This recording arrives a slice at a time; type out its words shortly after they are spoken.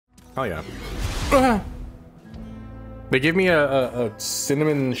Oh yeah. They give me a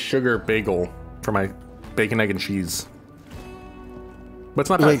cinnamon sugar bagel for my bacon, egg, and cheese. But it's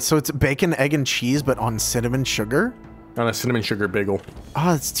not bad. Wait, so it's bacon, egg, and cheese, but on cinnamon sugar? On a cinnamon sugar bagel.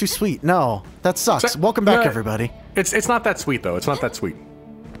 Oh, it's too sweet. No, that sucks. Welcome back, everybody. It's not that sweet though. It's not that sweet.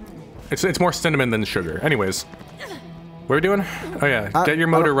 It's more cinnamon than sugar. Anyways, what are we doing? Oh yeah, get your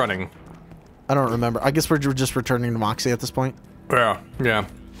motor running. I don't remember. I guess we're just returning to Moxie at this point. Yeah.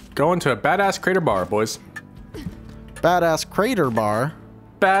 Going to Badass Crater Bar, boys. Badass Crater Bar.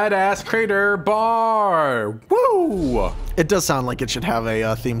 Badass Crater Bar. Woo! It does sound like it should have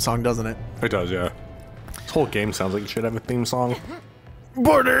a theme song, doesn't it? It does, yeah. This whole game sounds like it should have a theme song.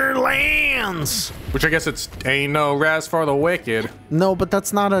 Borderlands! Which I guess it's Ain't No Rest for the Wicked. No, but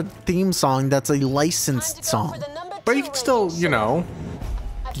that's not a theme song. That's a licensed song. But you can still, you know,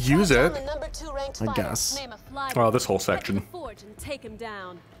 use it. I guess. Oh, this whole section.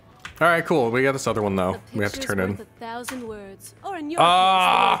 Alright, cool. We got this other one, though. We have to turn in.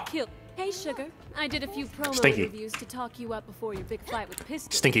 Hey, Sugar. I did a few promo reviews to talk you up before your big fight with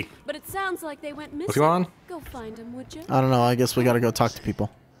Piston. Stinky. But it sounds like they went missing. What's going on? Go find him, would you? I don't know. I guess we gotta go talk to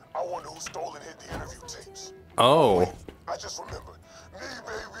people. I wonder who stole and hid the interview tapes. Oh. I just remembered. Me,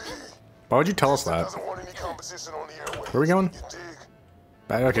 baby. Why would you tell us that? Doesn't want any competition on the airwaves. Where are we going? You dig?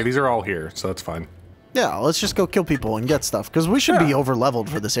 Okay, these are all here, so that's fine. Yeah, let's just go kill people and get stuff. Because we should be over-leveled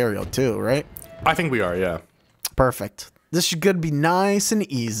for this area, too, right? I think we are, yeah. Perfect. This should good be nice and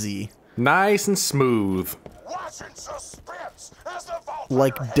easy. Nice and smooth. Watching suspense as the vault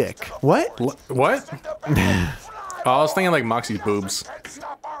Like dick. What? What? Oh, I was thinking like Moxie's boobs.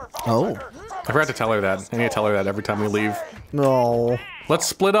 Oh. I forgot to tell her that. I need to tell her that every time we leave. No. Let's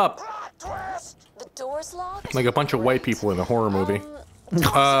split up. The door's locked? Like a bunch of white people in a horror movie.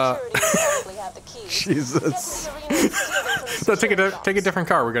 Jesus. So take a different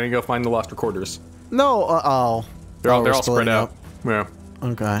car. We're gonna go find the lost recorders. No, oh. They're all spread out. Yeah.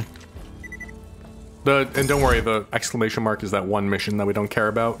 Okay. And don't worry, the exclamation mark is that one mission that we don't care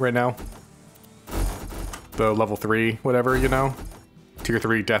about right now. The level 3, whatever, you know? Tier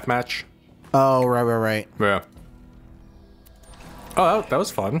 3 deathmatch. Oh, right. Yeah. Oh, that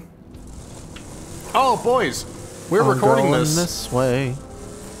was fun. Oh, boys! We're recording this way.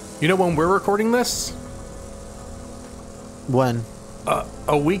 You know when we're recording this? When?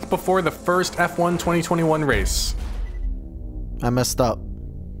 A week before the first F1 2021 race. I messed up.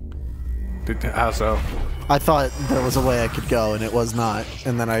 How so? I thought there was a way I could go, and it was not.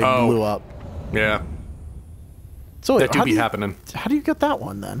 And then I blew up. Yeah. So wait, that do be happening. How do you get that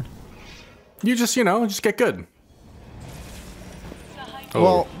one, then? You just, you know, just get good. Oh.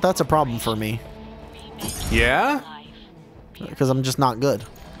 Well, that's a problem for me. Yeah? Because I'm just not good.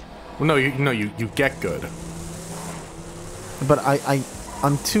 Well, no, you get good. But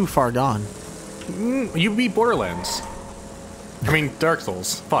I'm too far gone. You beat Borderlands. I mean, Dark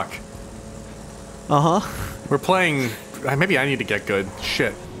Souls. Fuck. Uh-huh. We're playing... Maybe I need to get good.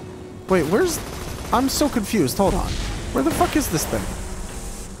 Shit. Wait, where's... I'm so confused. Hold on. Where the fuck is this thing?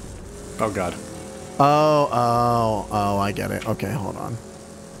 Oh, God. Oh, I get it. Okay, hold on.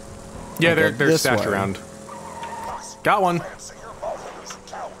 Yeah, okay, they're stashed around. Got one.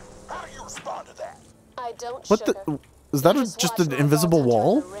 What the... Is that just an invisible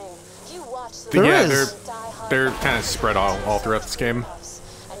wall? Yeah, they're kind of spread all throughout this game.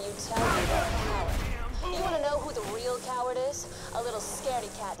 You want to know who the real coward is? A little scaredy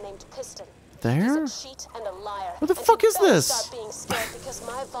cat named Piston. There? He's a cheat and a liar. What the fuck is this? Stop being scared because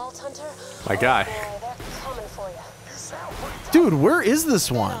my vault hunter, my guy. they're coming for you. Dude, where is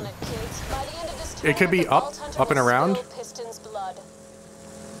this one? It could be up and around.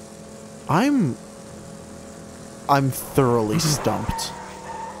 I'm thoroughly stumped.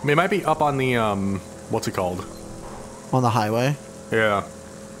 It might be up on the what's it called? On the highway? Yeah.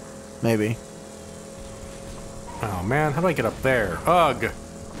 Maybe. Oh man, how do I get up there? Ugh.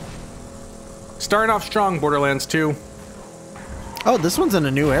 Starting off strong, Borderlands 2. Oh, this one's in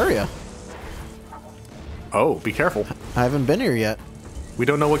a new area. Oh, be careful. I haven't been here yet. We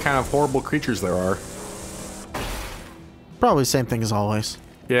don't know what kind of horrible creatures there are. Probably same thing as always.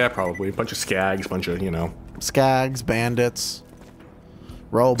 Yeah, probably. A bunch of skags, bunch of, you know. Skags, bandits,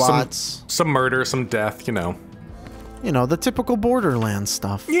 robots. Some murder, some death, you know. You know, the typical Borderlands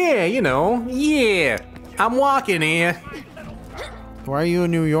stuff. Yeah, you know. Yeah. I'm walking here. Why are you a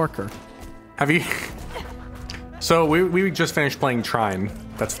New Yorker? Have you... So, we just finished playing Trine.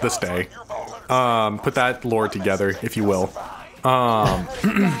 That's this day. Put that lore together, if you will. The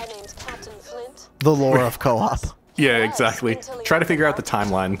lore of co-op. Yeah, exactly. Try to figure out the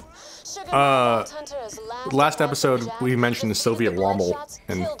timeline. last episode we mentioned Soviet Wommel,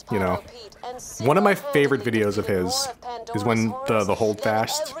 and you know, one of my favorite videos of his is when the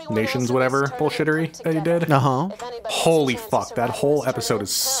Holdfast Nations whatever bullshittery that he did. Holy fuck, that whole episode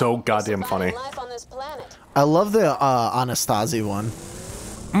is so goddamn funny. I love the Anastasi one.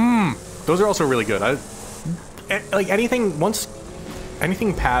 Those are also really good. Like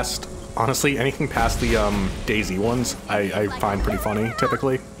anything past, honestly, anything past the Daisy ones, I find pretty funny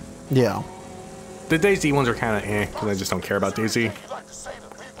typically. Yeah. The Daisy ones are kind of eh, because I just don't care about Daisy.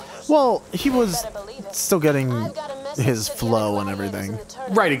 Well, he was still getting his flow and everything.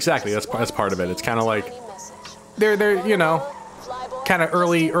 Right, exactly. That's part of it. It's kind of like they're you know, kind of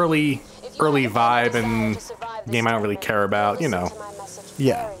early vibe and game I don't really care about, you know.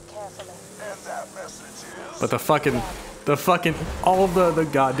 Yeah. But the fucking all of the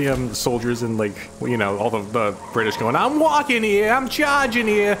goddamn soldiers and like, you know, all the British going, I'm walking here, I'm charging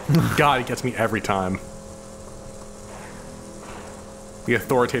here. God, it gets me every time. The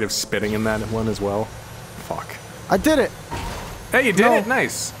authoritative spitting in that one as well. Fuck. I did it. Hey, you did it.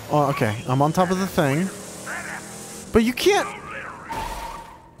 Nice. Oh, okay. I'm on top of the thing. But you can't.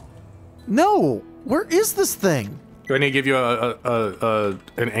 No. Where is this thing? Do I need to give you an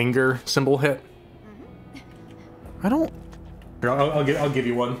anger symbol hit? I don't. Here, I'll give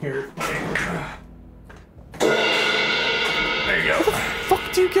you one here. There you go. How the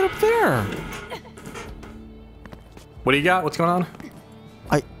fuck do you get up there? What do you got? What's going on?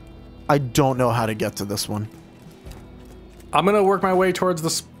 I don't know how to get to this one. I'm gonna work my way towards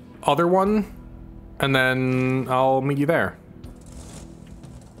this other one, and then I'll meet you there.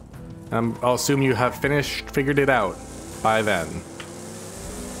 I'll assume you have figured it out by then.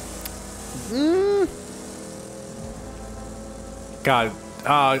 God,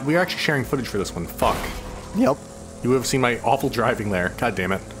 we're actually sharing footage for this one. Fuck. Yep. You would have seen my awful driving there. God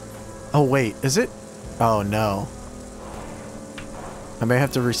damn it. Oh, wait. Is it? Oh, no. I may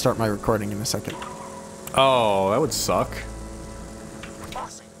have to restart my recording in a second. Oh, that would suck.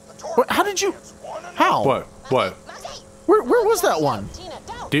 What? How did you? How? What? What? Where was that one?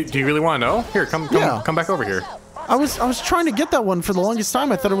 Do you really want to know? Here, come back over here. I was trying to get that one for the longest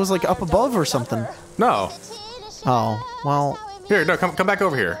time. I thought it was like up above or something. No. Oh, well. Here, no, come back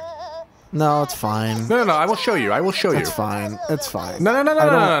over here. No, it's fine. No, I will show you. I will show you. It's fine. It's fine. No.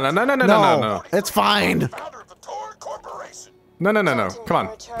 No, it's fine. No. Come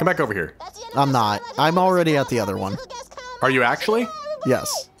on. Come back over here. I'm not. I'm already at the other one. Are you actually?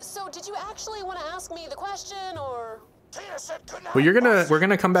 Yes. So did you actually want to ask me the question, or? Well, we're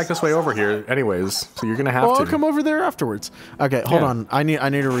gonna come back this way over here anyways, so you're gonna have Well, to. I'll come over there afterwards. Okay, hold on. I need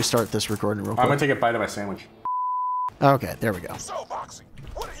to restart this recording real quick. I'm gonna take a bite of my sandwich. Okay, there we go. So, Boxy,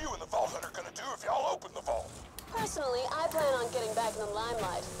 what are you and the Vault Hunter gonna do if y'all open the vault? Personally, I plan on getting back in the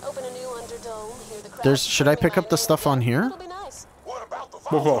limelight. Open a new Underdome, hear the crowd. Should I pick up the stuff on here? It'll be nice. What about the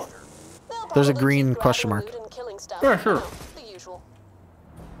Vault Hunter? There's a green question mark. Yeah, sure. The usual.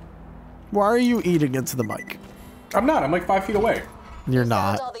 Why are you eating into the mic? I'm not. I'm like 5 feet away. You're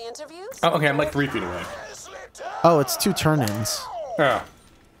not. All the interviews? Oh, okay, I'm like 3 feet away. Oh, it's 2 turn-ins. Yeah.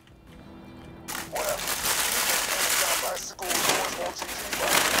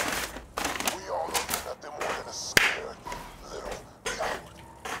 We all looking at them more than a scared little coward,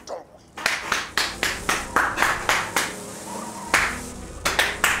 don't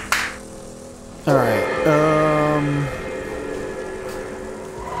we? All right.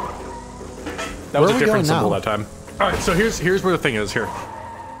 That was Where are a we different going symbol now? that time. All right, so here's where the thing is. Here.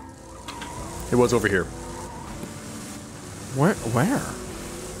 It was over here. Where?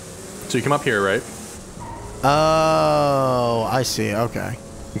 So you come up here, right? Oh, I see. Okay.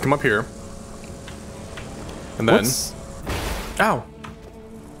 You come up here. And then... Ow!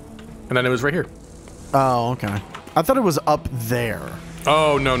 And then it was right here. Oh, okay. I thought it was up there.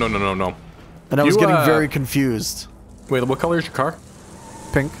 Oh, no. And I was getting very confused. Wait, what color is your car?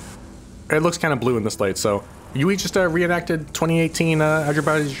 Pink. It looks kind of blue in this light, so... You just reenacted 2018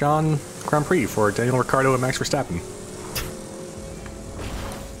 Azerbaijan Grand Prix for Daniel Ricciardo and Max Verstappen.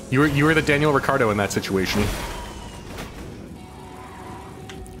 You were the Daniel Ricciardo in that situation.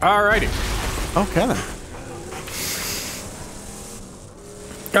 Alrighty. Okay then.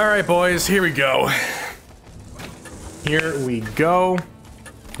 Alright, boys, here we go. Here we go.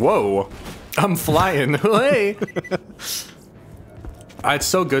 Whoa. I'm flying. Hey! It's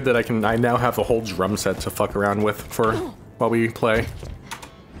so good that I now have the whole drum set to fuck around with while we play.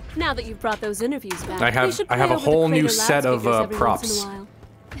 Now that you've brought those interviews back, I have a whole new set of props.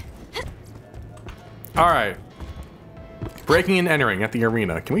 Alright. Breaking and entering at the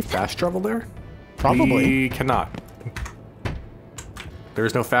arena. Can we fast travel there? Probably. We cannot.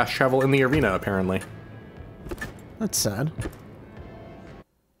 There's no fast travel in the arena, apparently. That's sad.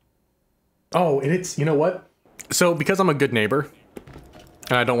 Oh, and it's, you know what? So because I'm a good neighbor,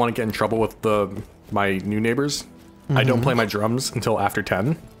 and I don't want to get in trouble with my new neighbors, I don't play my drums until after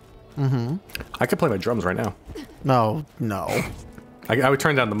 10. I could play my drums right now. No. I would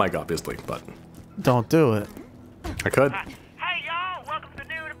turn down the mic, obviously, but... Don't do it. I could. Hey, y'all, welcome to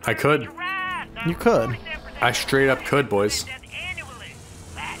New and I could. You could. I straight up could, boys.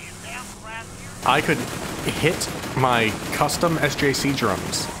 I could hit my custom SJC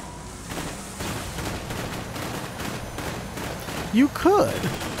drums. You could.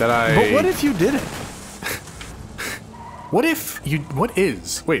 But what if you didn't? What if you... What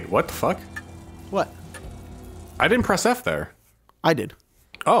is... Wait, what the fuck? What? I didn't press F there. I did.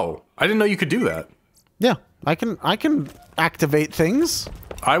 Oh, I didn't know you could do that. Yeah, I can activate things.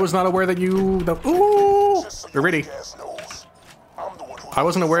 I was not aware that you... Ooh! You're ready. I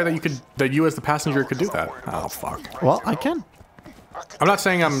wasn't aware that you as the passenger could do that. Oh, fuck. Well, I can. I'm not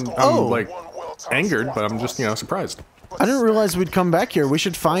saying I'm like, angered, but I'm just, you know, surprised. I didn't realize we'd come back here. We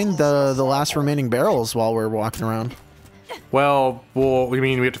should find the last remaining barrels while we're walking around. Well, we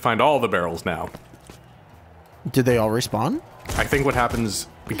mean we have to find all the barrels now. Did they all respawn? I think what happens,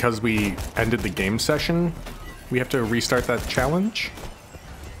 because we ended the game session, we have to restart that challenge.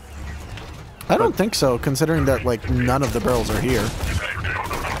 I don't think so, considering that, like, none of the barrels are here.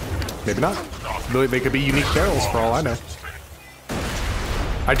 Maybe not. They could be unique barrels for all I know.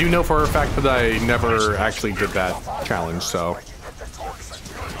 I do know for a fact that I never actually did that challenge, so...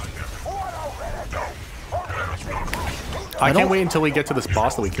 I can't wait until we get to this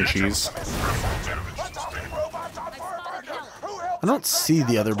boss that we can cheese. I don't see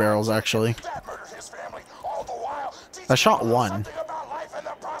the other barrels, actually. I shot one.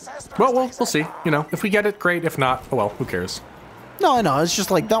 Well, we'll see. You know, if we get it, great. If not, oh well, who cares? No, I know. It's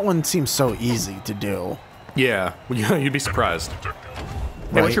just like, that one seems so easy to do. Yeah, you'd be surprised.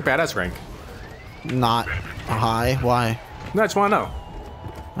 Hey, what's your badass rank? Not high. Why? No, I just want to know.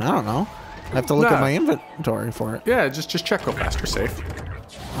 I don't know. I have to look at my inventory for it. Yeah, just check real fast. You're safe.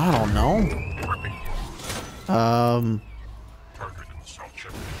 I don't know.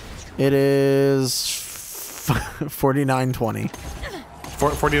 It is 4920.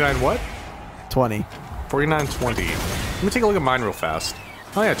 49 what? 20. 4920. Let me take a look at mine real fast.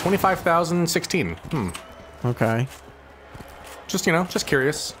 Oh yeah, 25,016. Okay. Just, you know, just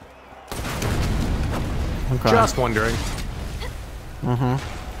curious. Okay. Just wondering.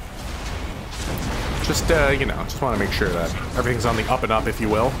 Just, you know, just want to make sure that everything's on the up and up, if you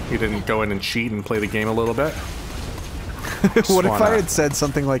will. You didn't go in and cheat and play the game a little bit. What if I had said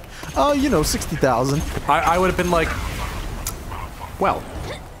something like, oh, you know, 60,000? I would have been like, well,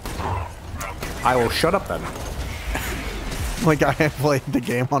 I will shut up then. Like, I have played the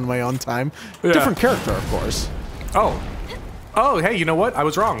game on my own time. Yeah. Different character, of course. Oh. Oh, hey, you know what? I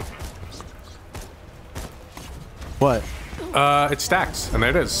was wrong. What? It stacks, and there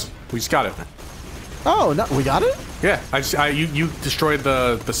it is. We just got it. Oh, no, we got it? Yeah, you destroyed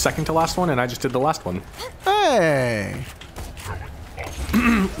the second to last one, and I just did the last one. Hey.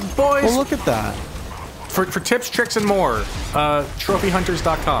 Boys. Well, look at that. For tips, tricks, and more,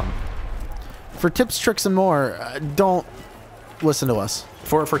 trophyhunters.com. For tips, tricks, and more, don't listen to us.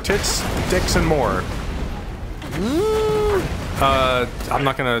 For tits, dicks, and more. I'm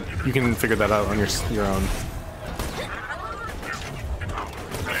not gonna. You can figure that out on your own.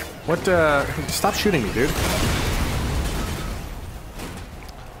 What? Stop shooting me, dude.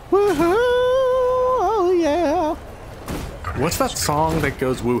 Woohoo! Oh yeah. What's that song that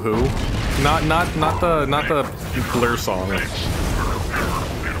goes woohoo? Not the Blur song. The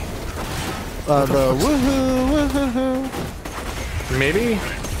woohoo, woohoo. Maybe.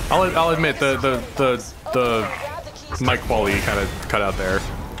 I'll admit the mic quality kind of cut out there.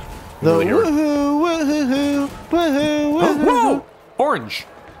 The woohoo, woohoo, woohoo, woohoo. Oh, whoa! Orange.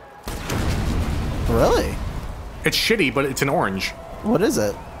 Really? It's shitty, but it's an orange. What is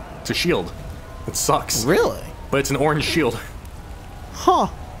it? It's a shield. It sucks. Really? But it's an orange shield. Huh.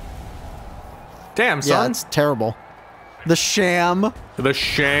 Damn, son. Yeah, it's terrible. The sham. The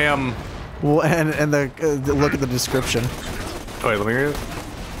sham. Well, and the look at the description. Oh, wait, let me read it.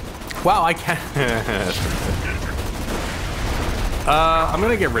 Wow, I can't. I'm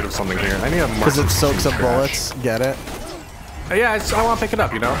gonna get rid of something here. I need a mark. Because it soaks up bullets. Get it? Yeah, I want to pick it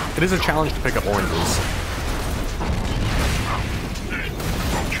up, you know? It is a challenge to pick up oranges.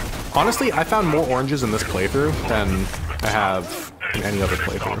 Honestly, I found more oranges in this playthrough than I have in any other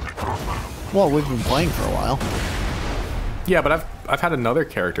playthrough. Well, we've been playing for a while. Yeah, but I've had another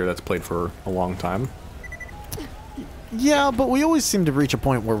character that's played for a long time. Yeah, but we always seem to reach a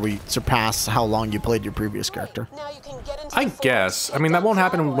point where we surpass how long you played your previous character. I guess. I mean, that won't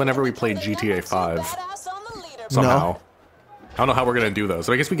happen whenever we play GTA 5. Somehow. No. I don't know how we're gonna do those.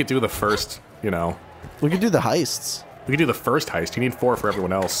 So I guess we could do the first, you know. We could do the heists. We could do the first heist. You need 4 for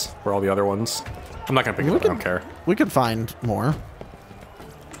everyone else. For all the other ones. I'm not gonna pick it up. I don't care. We could find more.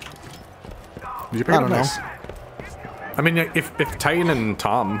 Did you pick it up? Nice. I mean, if Titan and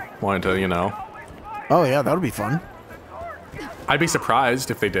Tom wanted to, you know. Oh yeah, that would be fun. I'd be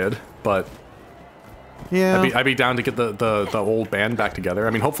surprised if they did, but yeah, I'd be down to get the old band back together. I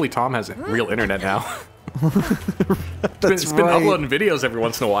mean, hopefully Tom has real internet now. It's been uploading videos every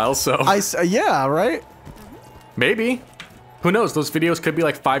once in a while, so yeah, right? Maybe. Who knows? Those videos could be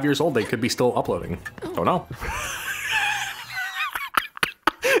like 5 years old. They could be still uploading. Don't know.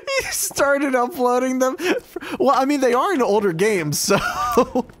 He started uploading them. Well, I mean, they are in older games, so.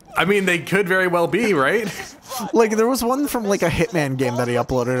 I mean, they could very well be, right? Like, there was one from, like, a Hitman game that he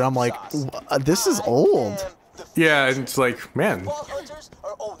uploaded, and I'm like, this is old. Yeah, and it's like, man.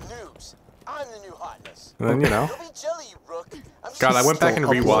 And then, you know. God, I went back and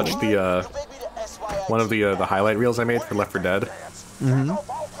rewatched the, one of the highlight reels I made for Left 4 Dead. Mm-hmm.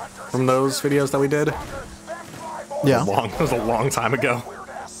 From those videos that we did. Yeah. It was a long time ago.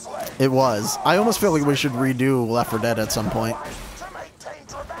 It was. I almost feel like we should redo Left 4 Dead at some point.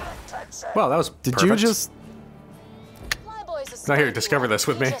 Well, that was Did perfect. you just... Now here, discover this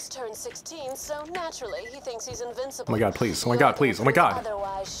with me. Just turned 16, so naturally he thinks he's invincible. Oh my god, please. Oh my god, please. Oh my god.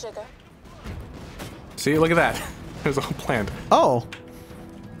 Otherwise, sugar. See, look at that. It was all planned. Oh.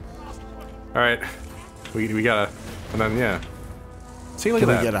 Alright. We gotta... And then, yeah. See, look Can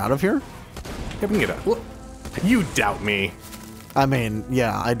at we that. get out of here? Yeah, we can get out. Look. You doubt me. I mean,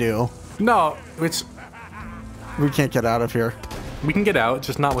 yeah, I do. No, it's... We can't get out of here. We can get out,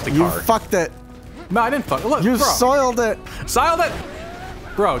 just not with the You car. fucked it. No, I didn't fuck. Look, You bro. soiled it. Soiled it!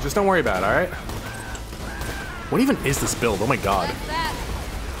 Bro, just don't worry about it, alright? What even is this build? Oh my god.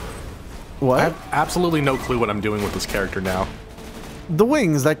 What? I have absolutely no clue what I'm doing with this character now. The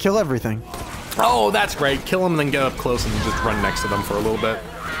wings that kill everything. Oh, that's great. Kill him and then get up close and just run next to them for a little bit.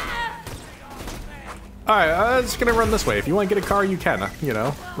 Alright, I'm just gonna run this way. If you want to get a car, you can, you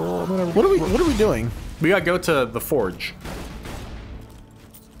know. Well, What are we doing? we gotta go to the Forge.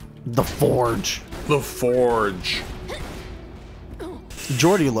 The Forge. The Forge.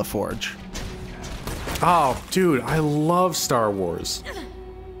 Geordie LaForge. Oh, dude, I love Star Wars.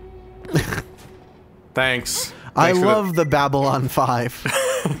 Thanks. I love the Babylon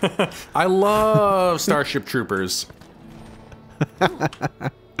 5. I love Starship Troopers. I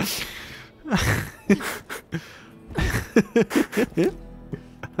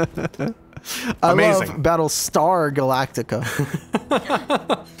Amazing. love Battlestar Galactica.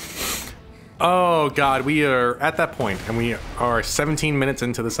 Oh god, we are at that point, and we are 17 minutes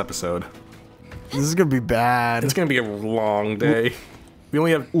into this episode. This is gonna be bad. It's gonna be a long day. We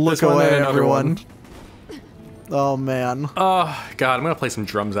only have Look this one away, and another everyone. one. Oh man. Oh god, I'm gonna play some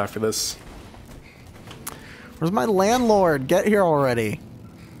drums after this. Where's my landlord? Get here already.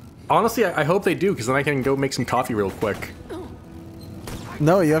 Honestly, I hope they do, because then I can go make some coffee real quick.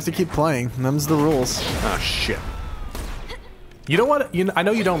 No, you have to keep playing. Them's the rules. Ah, shit. You know what? I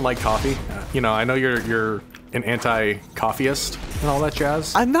know you don't like coffee. You know, I know you're an anti-coffeeist and all that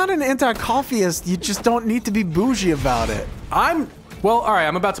jazz. I'm not an anti-coffeeist. You just don't need to be bougie about it. Well, alright,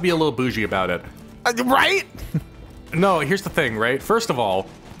 I'm about to be a little bougie about it. Right? No, here's the thing, right? First of all,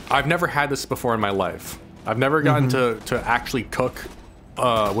 I've never had this before in my life. I've never gotten to actually cook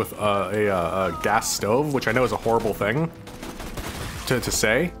with a gas stove, which I know is a horrible thing to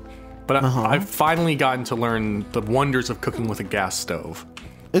say. But I've finally gotten to learn the wonders of cooking with a gas stove.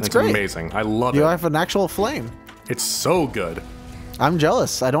 It's great. Amazing. I love it. You have an actual flame. It's so good. I'm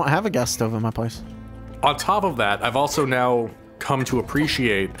jealous. I don't have a gas stove in my place. On top of that, I've also now come to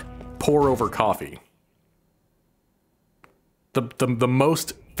appreciate pour-over coffee. The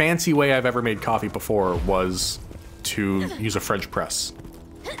most fancy way I've ever made coffee before was to use a French press.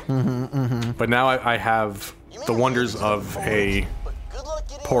 But now I have the wonders of a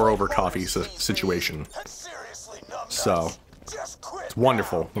pour-over coffee situation. So, it's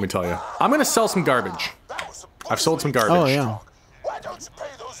wonderful, let me tell you. I'm gonna sell some garbage. I've sold some garbage. Oh, yeah.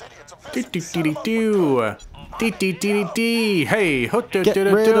 Hey, Get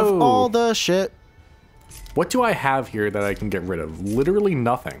rid of all the shit. What do I have here that I can get rid of? Literally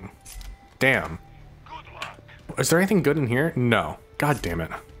nothing. Damn. Is there anything good in here? No. God damn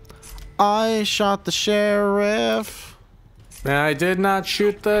it. I shot the sheriff. I did not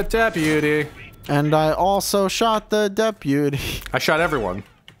shoot the deputy. And I also shot the deputy. I shot everyone.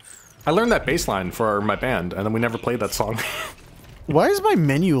 I learned that bass line for my band, and then we never played that song. Why is my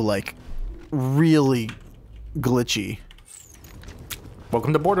menu, like, really glitchy?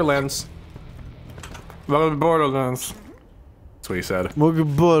 Welcome to Borderlands. Welcome to Borderlands. That's what he said.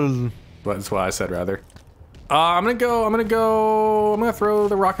 That's what I said, rather. I'm gonna throw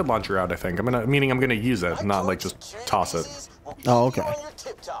the rocket launcher out, I think. Meaning I'm gonna use it, not like just toss it. Oh, okay.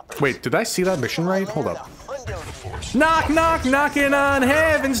 Wait, did I see that mission right? Hold up. Knock, knock, knocking on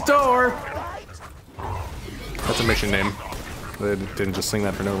heaven's door. That's a mission name. They didn't just sing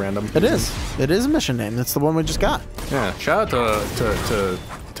that for no random. It is. It is a mission name. That's the one we just got. Yeah. Shout out to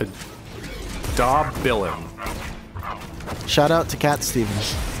Dob Billin. Shout out to Cat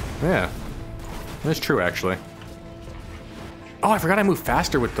Stevens. Yeah. That's true, actually. Oh, I forgot I moved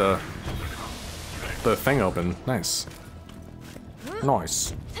faster with the thing open. Nice.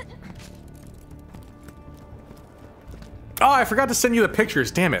 Nice. Oh, I forgot to send you the pictures.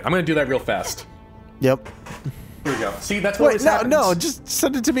 Damn it. I'm gonna do that real fast. Yep. Here we go. See, that's what always happens. No, just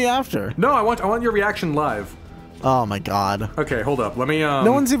send it to me after. No, I want your reaction live. Oh my god. Okay, hold up. Let me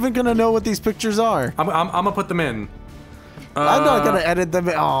No one's even gonna know what these pictures are. I'm gonna put them in. I'm not gonna edit them.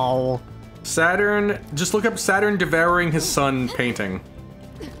 Oh. Saturn. Just look up Saturn devouring his son painting.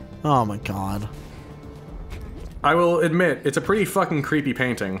 Oh my god. I will admit, it's a pretty fucking creepy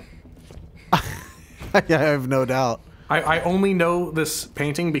painting. I have no doubt. I only know this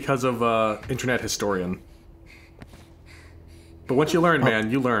painting because of Internet Historian. But once you learn, man,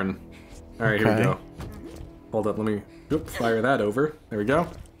 you learn. All right, here we go. Hold up, let me fire that over. There we go.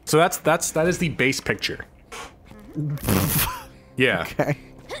 So that is the base picture. Yeah. Okay.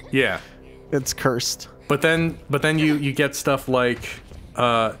 Yeah. It's cursed. But then you get stuff like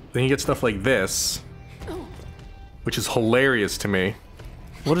this, which is hilarious to me.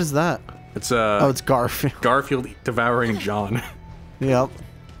 What is that? It's oh, it's Garfield. Garfield devouring John. Yep.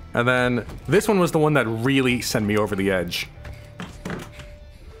 And then this one was the one that really sent me over the edge.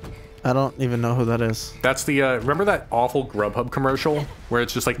 I don't even know who that is. That's the remember that awful Grubhub commercial where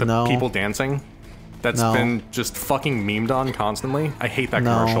it's just like the people dancing? That's been just fucking memed on constantly. I hate that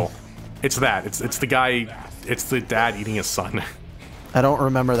commercial. It's that. It's the guy. It's the dad eating his son. I don't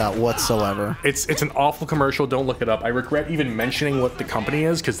remember that whatsoever. It's an awful commercial. Don't look it up. I regret even mentioning what the company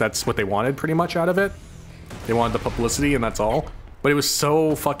is because that's what they wanted pretty much out of it. They wanted the publicity and that's all. But it was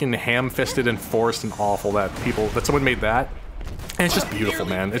so fucking ham-fisted and forced and awful that someone made that. And it's just beautiful,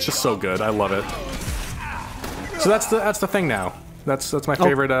 man. It's just so good. I love it. So that's the thing now. That's my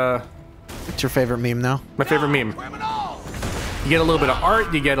favorite. It's your favorite meme now? My favorite meme. You get a little bit of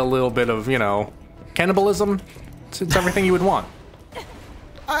art. You get a little bit of cannibalism. It's everything you would want.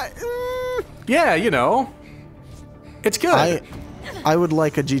 Yeah, it's good. I would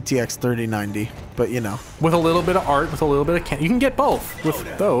like a GTX 3090, but with a little bit of art, with a little bit of you can get both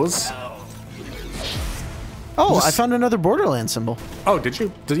with those. Oh, I found another Borderlands symbol. Oh, did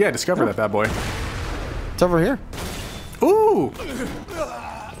you? Yeah, discover that bad boy. It's over here. Ooh.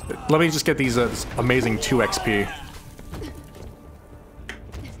 Let me just get these amazing 2 XP.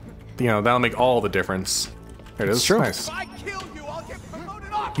 That'll make all the difference. There it is. True. Nice.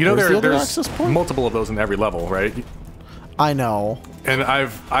 There's multiple of those in every level, right? I know. And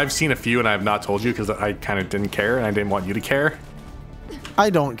I've seen a few and I have not told you because I kind of didn't care and I didn't want you to care. I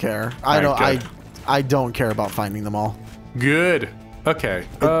don't care. I don't care about finding them all. Good. Okay.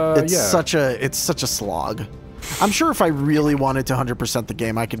 It's such a slog. I'm sure if I really wanted to 100% the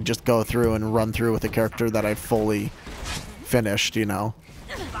game, I could just go through and run through with a character that I fully finished,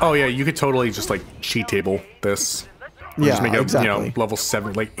 Oh yeah, you could totally just like cheat table this. Yeah, just make it, exactly. Level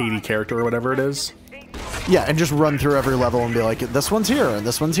 7, like 80 character or whatever it is. Yeah, and just run through every level and be like, this one's here and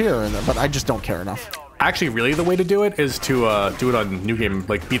this one's here, but I just don't care enough. Actually, really, the way to do it is to do it on New Game,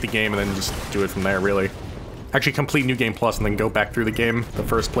 like beat the game and then just do it from there. Really, actually complete New Game Plus and then go back through the game the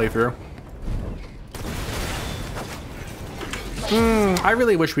first playthrough. I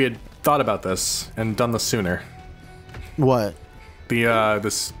really wish we had thought about this and done this sooner. What?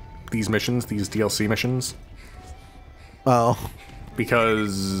 These missions, these DLC missions. Oh.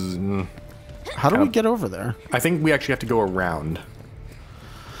 Because... How do we get over there? I think we actually have to go around.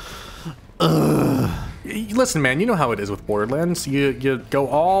 Listen, man, you know how it is with Borderlands. You go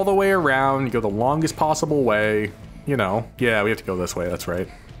all the way around, you go the longest possible way. Yeah, we have to go this way, that's right.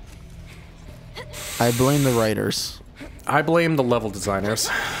 I blame the writers. I blame the level designers.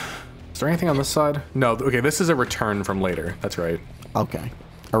 Is there anything on this side? No, okay, this is a return from later. That's right. Okay.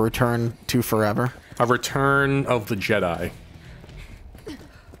 A return to forever? A return of the Jedi.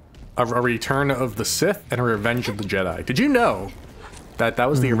 A return of the Sith and a revenge of the Jedi. Did you know That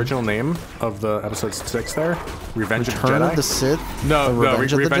was the original name of the episode 6 there. Revenge of the Return Jedi. of the Sith? No,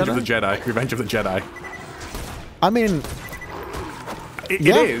 Revenge of the Jedi. Revenge of the Jedi. I mean, it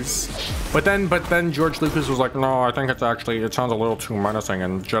is. But then George Lucas was like, no, I think it sounds a little too menacing,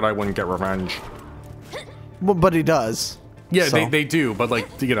 and Jedi wouldn't get revenge. well, but he does. Yeah, So- they do, but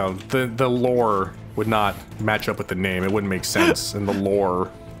like, you know, the lore would not match up with the name. It wouldn't make sense in the lore.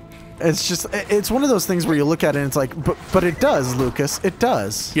 It's just, it's one of those things where you look at it and it's like, but it does, Lucas. It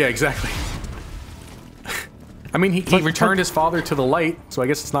does. Yeah, exactly. I mean, he returned his father to the light, so I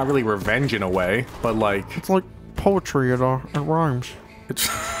guess it's not really revenge in a way, but like... It's like poetry, it rhymes. It's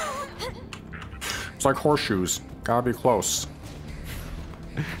like horseshoes. Gotta be close.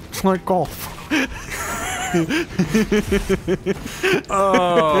 It's like golf.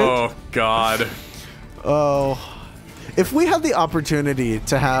 Oh, God. Oh. If we had the opportunity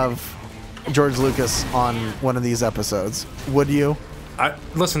to have George Lucas on one of these episodes, would you?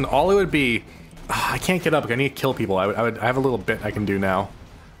 Listen, all it would be... I can't get up. I need to kill people. I have a little bit I can do now.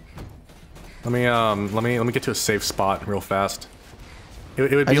 Let me get to a safe spot real fast. It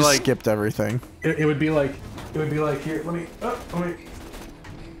would be I just like... skipped everything. It would be like here. It would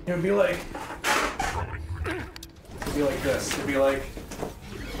be like this. It'd be like.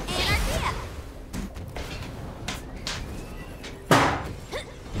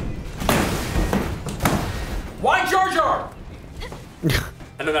 Why Jar Jar?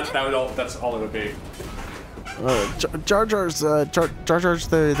 And then that's all it would be. Jar Jar's the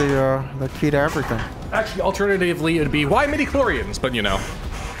key to everything. Actually, alternatively, it'd be why midichlorians, but you know.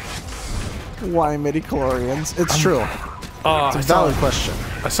 Why midichlorians? It's true. It's a valid question.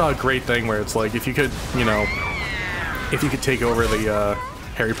 I saw a great thing where it's like if you could, you know, if you could take over the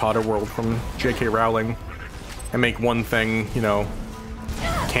Harry Potter world from J.K. Rowling and make one thing, you know,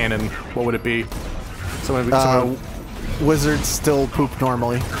 canon, what would it be? Someone Wizards still poop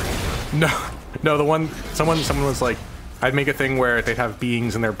normally. No, someone was like, I'd make a thing where they'd have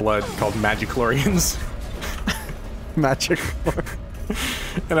beings in their blood called magichlorians. Magic.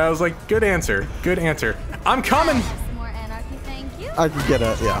 And I was like, good answer. I'm coming! More anarchy, thank you. I can get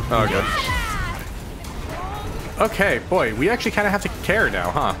it, yeah. Oh, good. Okay, boy, we actually kind of have to care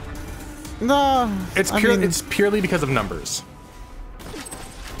now, huh? No, It's purely because of numbers.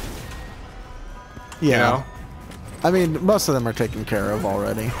 Yeah. You know? I mean, most of them are taken care of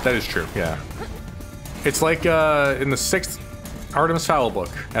already. That is true, yeah. It's like in the 6th Artemis Fowl book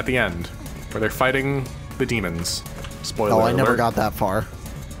at the end, where they're fighting the demons. Spoiler alert. I never got that far.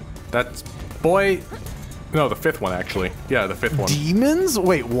 That's... No, the 5th one, actually. Yeah, the 5th one. Demons?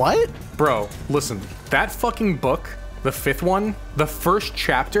 Wait, what? Bro, listen. That fucking book, the 5th one, the first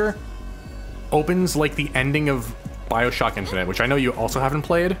chapter opens like the ending of BioShock Infinite, which I know you also haven't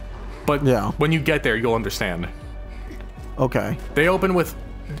played, but when you get there, you'll understand. Okay. They open with...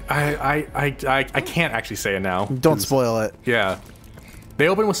 I can't actually say it now. Don't spoil it. Yeah. They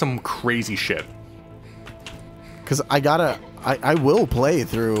open with some crazy shit. Because I will play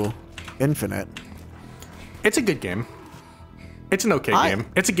through Infinite. It's a good game. It's an okay game.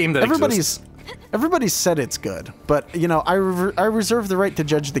 It's a game that Everybody's said it's good, but, you know, I reserve the right to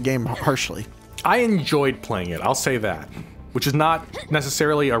judge the game harshly. I enjoyed playing it, I'll say that. Which is not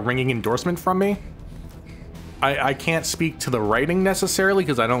necessarily a ringing endorsement from me. I can't speak to the writing necessarily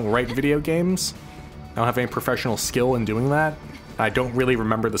because I don't write video games. I don't have any professional skill in doing that. I don't really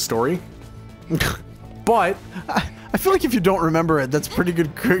remember the story. But I feel like if you don't remember it, that's pretty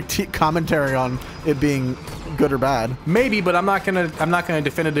good commentary on it being good or bad. Maybe, but I'm not gonna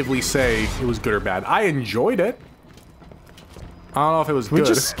definitively say it was good or bad. I enjoyed it. I don't know if it was good. We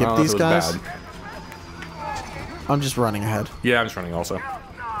just skip these guys. Bad. I'm just running ahead. Yeah, I'm just running also.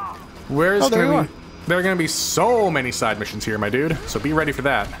 There are gonna be so many side missions here, my dude. So be ready for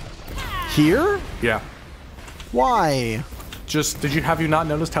that. Here? Yeah. Why? Just have you not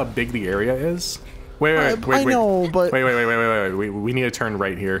noticed how big the area is? Wait. I know, but wait. We need to turn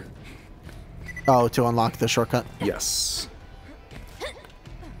right here. Oh, to unlock the shortcut? Yes.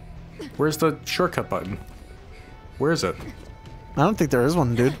 Where's the shortcut button? Where is it? I don't think there is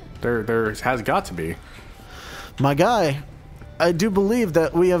one, dude. There has got to be. My guy, I do believe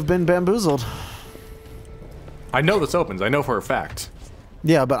that we have been bamboozled. I know this opens. I know for a fact.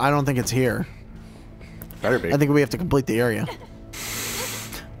 Yeah, but I don't think it's here. Better be. I think we have to complete the area.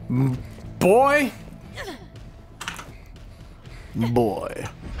 Boy.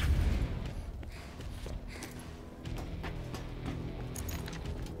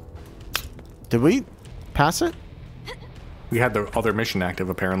 Did we pass it? We had the other mission active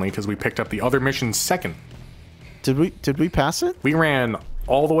apparently because we picked up the other mission second. Did we pass it? We ran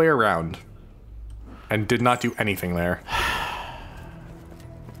all the way around and did not do anything there.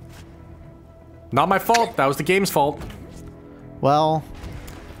 Not my fault. That was the game's fault. Well,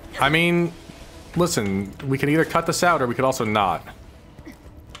 I mean, listen, we could either cut this out or we could also not.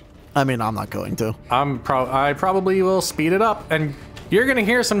 I mean, I'm not going to. I probably will speed it up, and you're gonna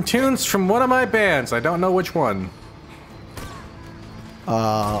hear some tunes from one of my bands. I don't know which one.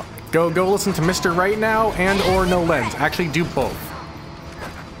 Go listen to Mr. Right Now and or No Lens. Actually, do both.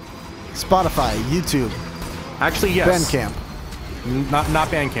 Spotify, YouTube. Actually, yes. Bandcamp. Not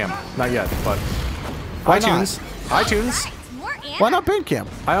Bandcamp. Not yet, but Why iTunes. iTunes. Why not Bandcamp?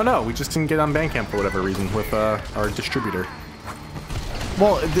 I don't know. We just didn't get on Bandcamp for whatever reason with our distributor.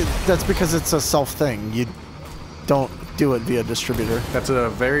 Well, that's because it's a self thing. You don't do it via distributor. That's a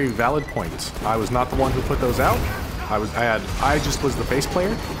very valid point. I was not the one who put those out. I just was the bass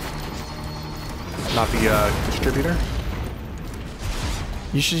player, not the distributor.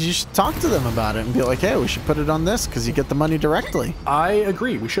 You should talk to them about it and be like, hey, we should put it on this because you get the money directly. I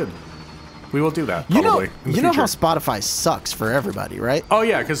agree. We should. We will do that. Probably you know how Spotify sucks for everybody, right? Oh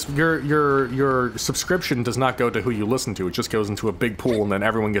yeah, because your subscription does not go to who you listen to. It just goes into a big pool, and then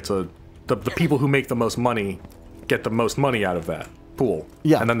everyone gets the people who make the most money get the most money out of that pool.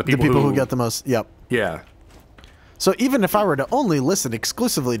 Yeah. And then the people who get the most. Yep. Yeah. So even if I were to only listen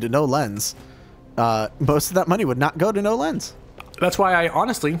exclusively to No Lens, most of that money would not go to No Lens. That's why I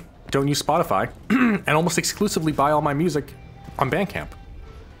honestly don't use Spotify and almost exclusively buy all my music on Bandcamp.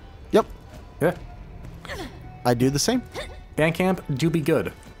 Yep. Yeah. I do the same. Bandcamp do be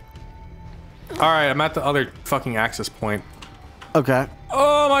good. Alright, I'm at the other fucking access point. Okay.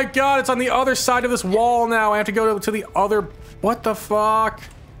 Oh my god, it's on the other side of this wall now. I have to go to the other... What the fuck?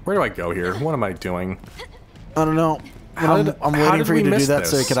 Where do I go here? What am I doing? I don't know. I'm waiting for you to do that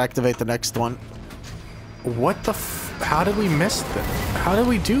so you can activate the next one. What the how did we miss that? How did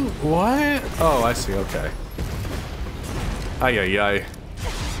we do... What? Oh, I see, okay. Ay, ay, ay.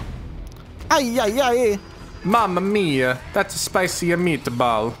 Ay, ay, ay. Mamma mia, that's a spicy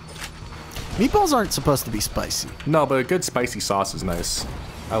meatball. Meatballs aren't supposed to be spicy. No, but a good spicy sauce is nice.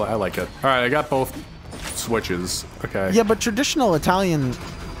 I like it. Alright, I got both switches. Okay. Yeah, but traditional Italian...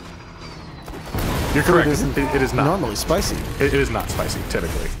 You're correct. It is not normally spicy. It is not spicy,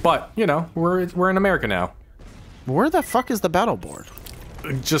 typically. But, you know, we're in America now. Where the fuck is the battle board?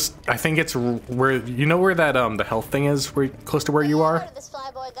 Just, I think it's where, you know where that, the health thing is, close to where you are?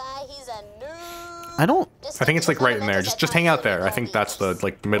 I don't... I think it's, like, right in there. Just hang out there. I think that's the,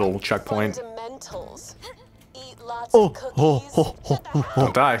 like, middle checkpoint.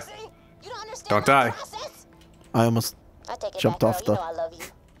 Don't die. Don't die. I almost jumped off the...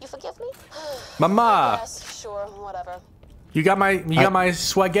 You forgive me? Mama! Yes, sure, whatever. You got my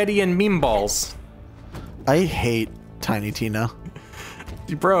spaghetti and meatballs. I hate Tiny Tina.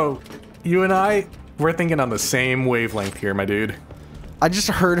 Bro, you and I, we're thinking on the same wavelength here, my dude. I just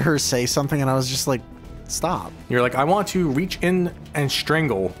heard her say something and I was just like, stop. You're like, I want to reach in and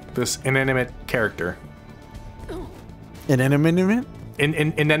strangle this inanimate character. Inanimate? An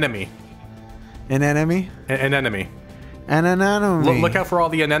enemy. An enemy? An enemy. An enemy. Look out for all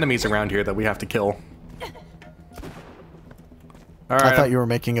the anemones around here that we have to kill. All right. I thought you were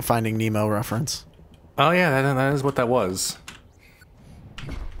making a Finding Nemo reference. Oh yeah, that is what that was.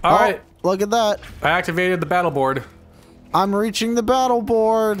 All right. Look at that. I activated the battle board. I'm reaching the battle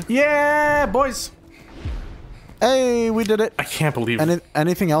board. Yeah, boys. Hey, we did it. I can't believe it.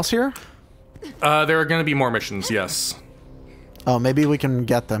 Anything else here? There are going to be more missions, yes. Oh, maybe we can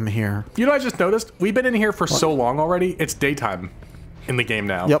get them here. You know, I just noticed we've been in here for so long already. It's daytime in the game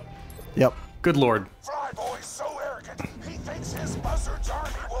now. Yep. Yep. Good lord. Fryboy's so arrogant. He thinks his buzzard's army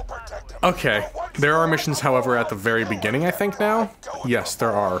will protect him. Okay. There are missions, however, at the very beginning, I think now. Yes,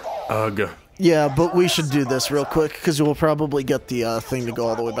 there are. Ugh. Yeah, but we should do this real quick because we'll probably get the thing to go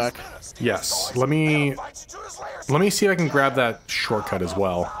all the way back. Yes. Let me see if I can grab that shortcut as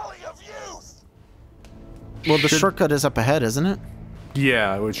well. Well, the shortcut is up ahead, isn't it?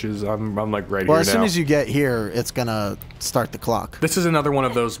 Yeah, which is I'm like right here now. now. Well, as soon as you get here, it's gonna start the clock. This is another one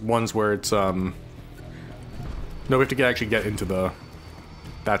of those ones where it's no, we have to actually get into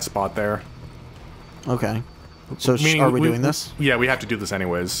that spot there. Okay. So are we doing this? Yeah, we have to do this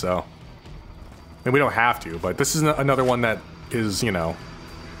anyways. So, and we don't have to, but this is another one that is, you know,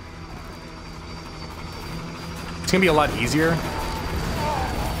 it's gonna be a lot easier.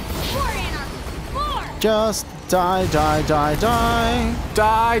 Just die, die, die, die.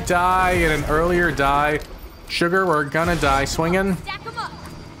 Die, die, and an earlier die. Sugar, we're gonna die swinging.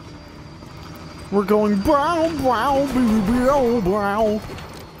 We're going brow, brow, brow, brow.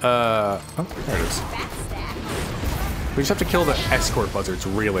 Oh, there it is. We just have to kill the escort buzzards,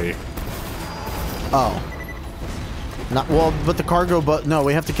 really. Oh. Not well, but the cargo. But no,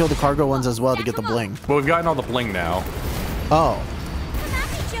 we have to kill the cargo ones as well to get the bling. Well, we've gotten all the bling now. Oh. Come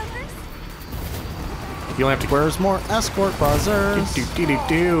at me, jokers. You only have to. Where's more escort buzzers? I'm just gonna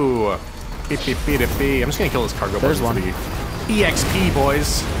kill this cargo There's buzzer one. for the EXP,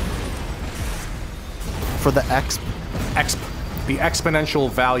 boys. For the exp. The exponential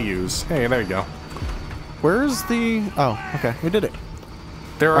values. Hey, there you go. Where's the? Oh, okay, we did it.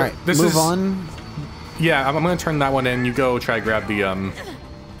 There are. All right, this move is, on. Yeah, I'm gonna turn that one in. You go try to grab the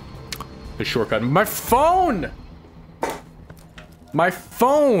shortcut. My phone. My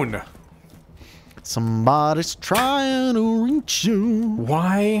phone. Somebody's trying to reach you.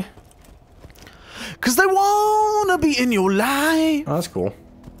 Why? Cause they wanna be in your life. Oh, that's cool.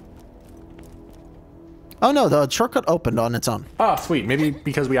 Oh no, the shortcut opened on its own. Oh, sweet. Maybe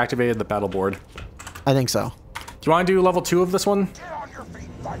because we activated the battle board. I think so. Do you want to do level 2 of this one? Get on your feet,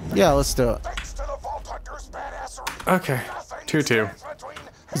 fight. Yeah, let's do it. Thanks to the Vault Hunter's badassery. Okay. Tier 2.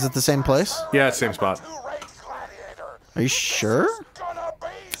 Is it the same place? Yeah, it's same spot. Are you sure?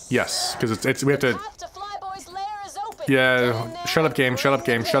 Yes, because it's we have to. Path to Flyboy's lair is open. Yeah. Shut up, game. Shut up,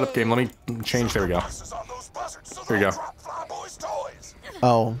 game. Shut up, game. Let me change. There we go. There you go.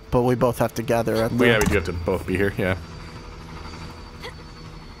 Oh, but we both have to gather at the... Well, yeah, we do have to both be here. Yeah.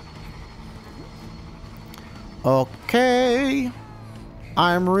 Okay.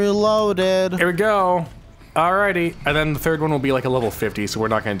 I'm reloaded. Here we go. Alrighty. And then the third one will be like a level 50, so we're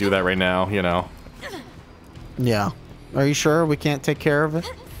not going to do that right now, you know. Yeah. Are you sure we can't take care of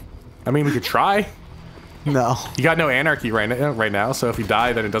it? I mean, we could try. No. You got no anarchy right now, so if you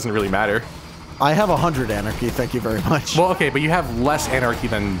die, then it doesn't really matter. I have 100 anarchy, thank you very much. Well, okay, but you have less anarchy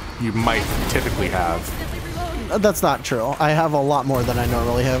than you might typically have. That's not true. I have a lot more than I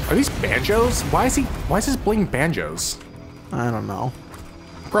normally have. Are these banjos? Why is this bling banjos? I don't know.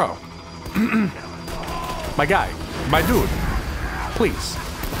 Bro. My guy. My dude. Please.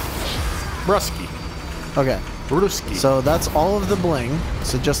 Brusky. Okay. Bruski. So that's all of the bling.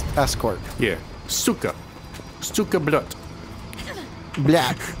 So just escort. Yeah. Suka. Suka blood.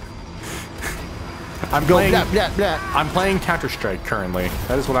 Black. I'm playing. Blah, blah, blah. I'm playing Counter-Strike currently.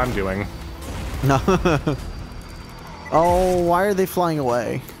 That is what I'm doing. No. Oh, why are they flying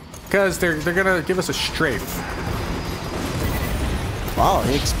away? Because they're gonna give us a strafe. Wow,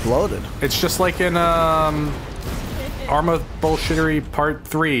 he exploded. It's just like in Arma Bullshittery Part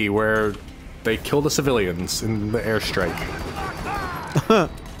 3, where they kill the civilians in the airstrike.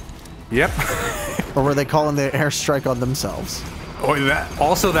 Yep. Or were they calling the airstrike on themselves? Oh,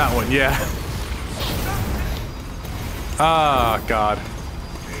 also that one, yeah. Ah, God.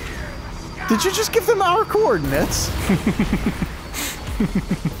 Did you just give them our coordinates?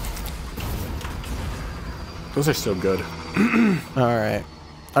 Those are so good. Alright.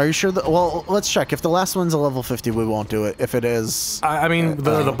 Are you sure that... Well, let's check. If the last one's a level 50, we won't do it. If it is... I mean,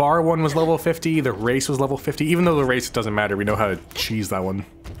 the bar one was level 50, the race was level 50. Even though the race doesn't matter, we know how to cheese that one.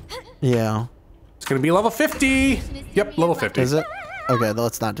 Yeah. It's gonna be level 50! Yep, level 50. Is it? Okay, then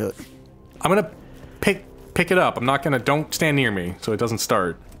let's not do it. I'm gonna pick it up. I'm not gonna... Don't stand near me, so it doesn't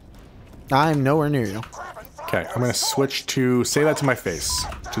start. I'm nowhere near you. Okay, I'm gonna switch to... Say that to my face,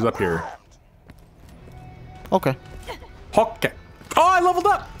 which is up here. Okay. Okay. Oh, I leveled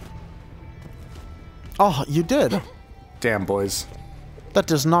up! Oh, you did? Damn, boys.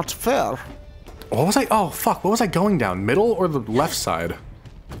 That is not fair. What was I... Oh, fuck. What was I going down? Middle or the left side?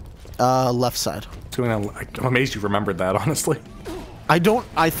 Left side. I'm amazed you remembered that, honestly.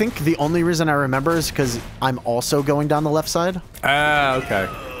 I think the only reason I remember is because I'm also going down the left side. Ah, okay.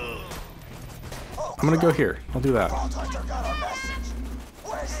 I'm gonna go here. I'll do that.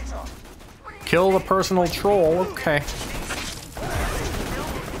 Kill the personal troll. Okay.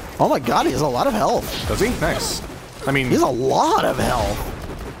 Oh my god, he has a lot of health. Does he? Nice. I mean... He has a lot of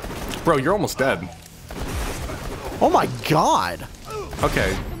health. Bro, you're almost dead. Oh my god.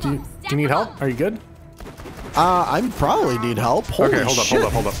 Okay. Do you need help? Are you good? I probably need help. Holy okay,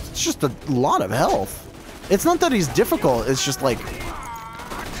 hold up. It's just a lot of health. It's not that he's difficult, it's just like...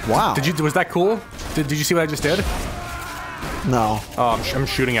 Wow. Was that cool? Did you see what I just did? No. Oh, I'm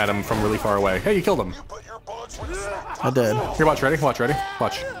shooting at him from really far away. Hey, you killed him. I did. Here, watch, ready?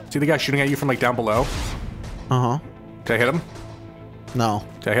 Watch. See the guy shooting at you from like down below? Uh-huh. Did I hit him? No.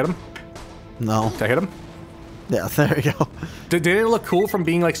 Did I hit him? No. Did I hit him? Yeah, there you go. Did it look cool from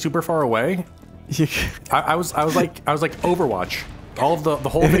being like super far away? I was like Overwatch. All of the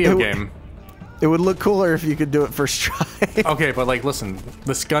whole video game. It would look cooler if you could do it first try. Okay, but like, listen,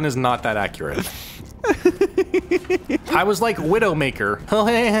 this gun is not that accurate. I was like Widowmaker.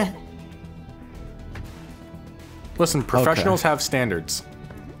 Listen, professionals have standards.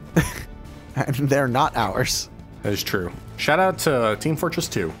 And they're not ours. That is true. Shout out to Team Fortress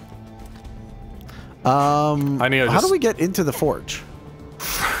 2. How do we get into the forge?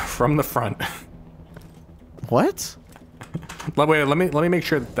 From the front. What? Wait, let me make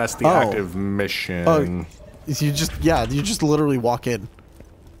sure that that's the active mission. Oh, you just literally walk in.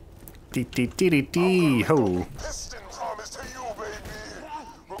 Ho. Piston promise to you, baby.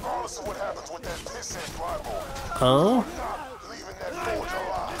 Regardless of what happens with that Piston rival. Oh? Leaving that forge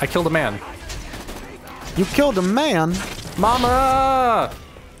alive. I killed a man. You killed a man? Mama!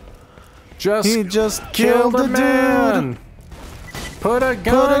 He just killed a man. Put a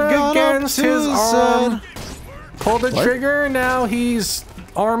gun against his arm. Pull the trigger. Now he's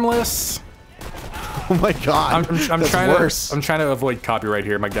armless. Oh my god! I'm trying to avoid copyright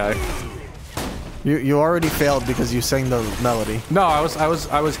here, my guy. You already failed because you sang the melody. No, I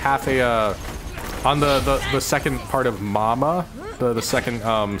was half a on the second part of mama, the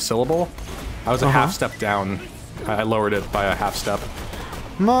second syllable. I was a half step down. I lowered it by a half step.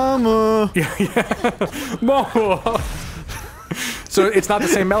 Mama. Yeah. Mama. So it's not the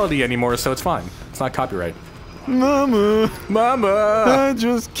same melody anymore, so it's fine. It's not copyright. Mama. I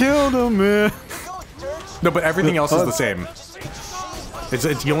just killed a man. No, but everything else is the same.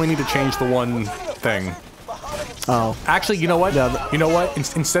 It's you only need to change the one thing. Oh. Actually, you know what? Yeah, you know what?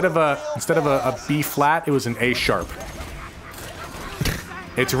 Instead of a B flat, it was an A sharp.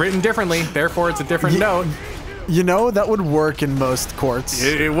 It's written differently, therefore it's a different note. You know, that would work in most courts.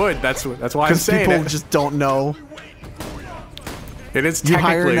 It would. That's why I'm saying people just don't know. It is You technically...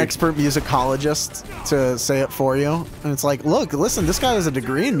 hire an expert musicologist to say it for you, and it's like, look, listen, this guy has a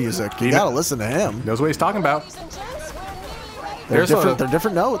degree in music. You gotta listen to him. Knows what he's talking about. They're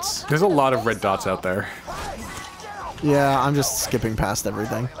different notes. There's a lot of red dots out there. Yeah, I'm just skipping past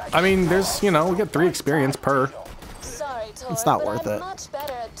everything. I mean, there's, you know, we get 3 experience per. It's not worth it.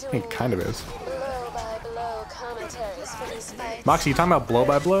 It kind of is. Moxie, you talking about blow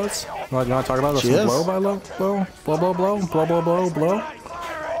by blows? You want to talk about this blow by blow? Blow?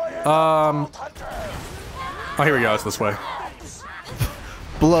 Oh, here we go. It's this way.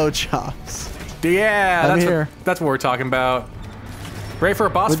 Blow chops. Yeah, that's what we're talking about. Ready for a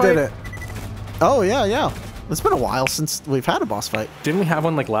boss fight? We did it. Oh, yeah. It's been a while since we've had a boss fight. Didn't we have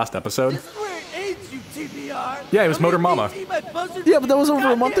one like last episode? Yeah, it was Motor Mama. Yeah, but that was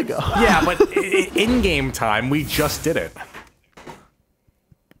over a month ago. Yeah, but in-game time, we just did it.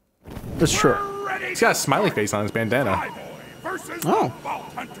 That's true. He's got a smiley face on his bandana. Oh.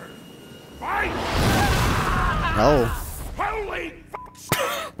 Oh. Holy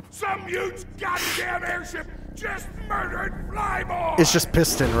some huge goddamn airship just murdered Flyboy! It's just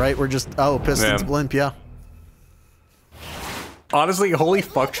Piston, right? We're just... Oh, Piston's blimp, yeah. Honestly, holy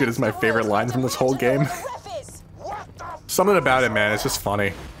fuck shit is my favorite line from this whole game. Something about it, man, it's just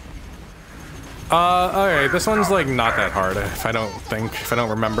funny. Alright, this one's like not that hard, if I don't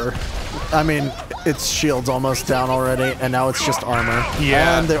remember. I mean, its shield's almost down already, and now it's just armor.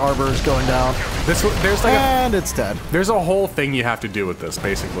 Yeah. And the armor's going down. And it's dead. There's a whole thing you have to do with this,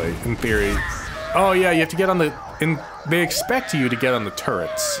 basically, in theory. Oh yeah, you have to get on they expect you to get on the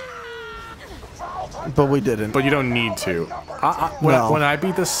turrets. But we didn't. But you don't need to. When I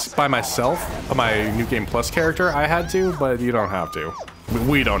beat this by myself, on my New Game Plus character, I had to, but you don't have to.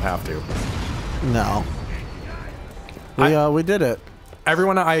 We don't have to. No. We did it.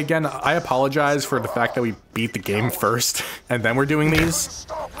 Everyone, I apologize for the fact that we beat the game first, and then we're doing these.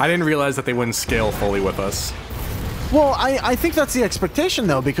 I didn't realize that they wouldn't scale fully with us. Well, I think that's the expectation,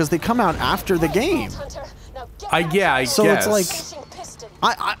 though, because they come out after the game. I guess. So it's like...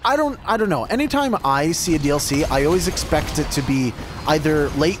 I don't know. Anytime I see a DLC, I always expect it to be either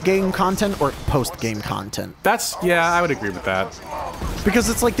late game content or post game content. Yeah, I would agree with that. Because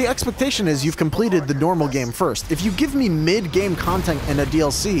it's like the expectation is you've completed the normal game first. If you give me mid-game content in a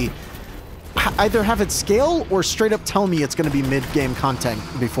DLC, either have it scale or straight up tell me it's going to be mid-game content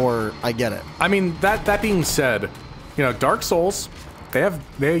before I get it. I mean, that being said, you know, Dark Souls, you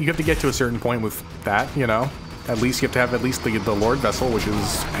have to get to a certain point with that, you know. At least you have to have at least the Lord Vessel, which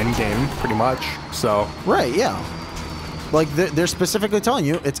is endgame, pretty much. So right, yeah. Like they're specifically telling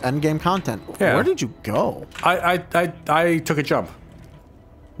you it's endgame content. Yeah. Where did you go? I took a jump.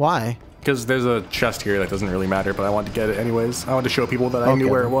 Why? Because there's a chest here that doesn't really matter, but I wanted to get it anyways. I wanted to show people that I knew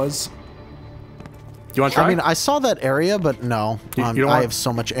where it was. You want to try? I mean, I saw that area, but no. I have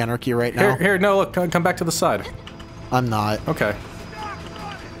so much anarchy right now. Here, no, look, come back to the side. I'm not. Okay.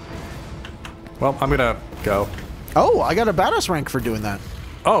 Well, I'm gonna go. Oh, I got a badass rank for doing that.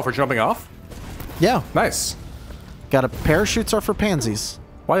 Oh, for jumping off? Yeah. Nice. Got a parachutes are for pansies.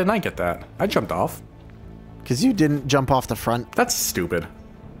 Why didn't I get that? I jumped off. Because you didn't jump off the front. That's stupid.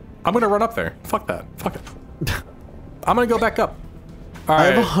 I'm gonna run up there. Fuck that. Fuck it. I'm gonna go back up. All I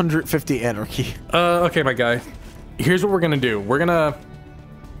right. have 150 anarchy. Okay, my guy. Here's what we're gonna do. We're gonna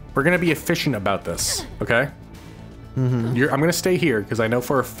be efficient about this, okay? I'm gonna stay here because I know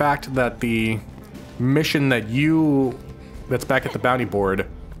for a fact that the mission that's back at the bounty board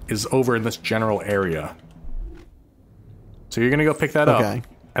is over in this general area. So you're gonna go pick that up, and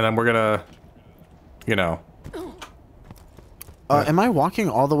then we're gonna, you know. Am I walking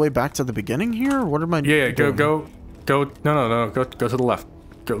all the way back to the beginning here? Or what am I doing? Yeah, go. No. Go to the left.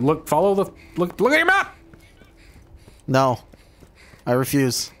 Go look. Follow the look at your map. No, I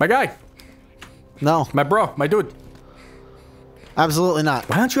refuse. My guy. No, my bro. My dude. Absolutely not.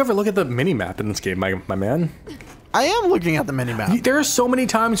 Why don't you ever look at the mini map in this game, my man? I am looking at the mini map. There are so many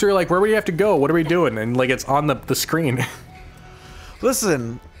times where you're like, where do we have to go? What are we doing? And like it's on the screen.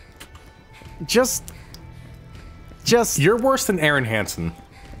 Listen, just you're worse than Aaron Hansen.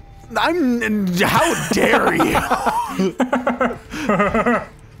 How dare you?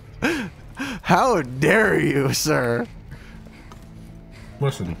 How dare you, sir?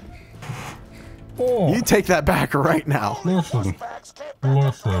 Listen. You take that back right now. Listen.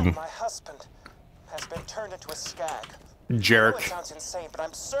 My husband has been turned into a skag. Jerk. It sounds insane, but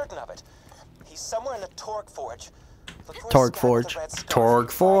I'm certain of it. He's somewhere in the Torque Forge. Torque Forge.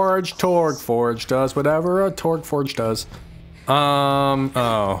 Torque Forge. Torque Forge does whatever a Torque Forge does.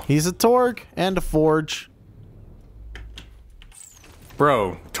 Oh. He's a Torque and a Forge.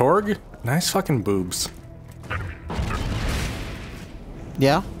 Bro, Torg? Nice fucking boobs.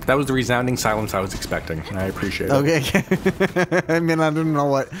 Yeah? That was the resounding silence I was expecting. I appreciate it. Okay. I mean, I didn't know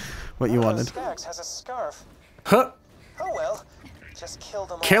what you wanted. Skags has a scarf. Huh. Oh well. Just kill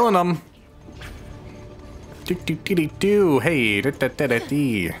them all. Killing them. Do. Hey. Da.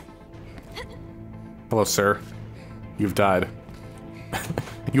 Hello, sir. You've died.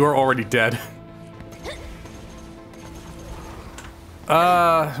 You are already dead.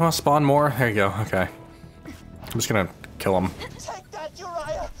 Want to spawn more? There you go. Okay. I'm just gonna kill them.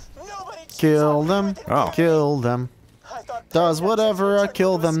 Kill them. Oh. Kill them. Does whatever a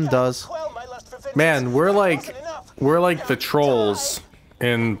kill them does. Man, we're like the trolls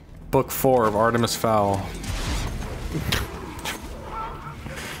in Book 4 of Artemis Fowl.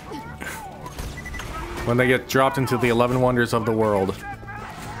 When they get dropped into the 11 wonders of the world.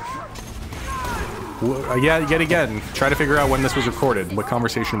 Yeah, yet again, try to figure out when this was recorded, what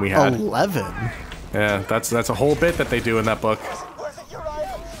conversation we had. 11? Yeah, that's a whole bit that they do in that book.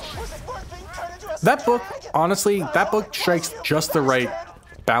 That book, honestly, that book strikes just the right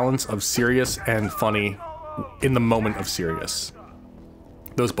balance of serious and funny in the moment of serious.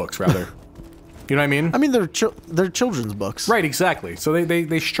 Those books, rather. You know what I mean? I mean, they're children's books. Right, exactly. So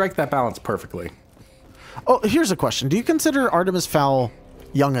they strike that balance perfectly. Oh, here's a question. Do you consider Artemis Fowl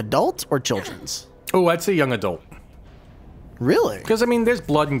young adult or children's? Oh, I'd say young adult. Really? Because, I mean, there's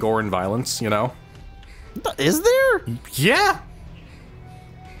blood and gore and violence, you know? Is there? Yeah!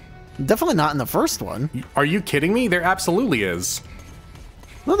 Definitely not in the first one. Are you kidding me? There absolutely is.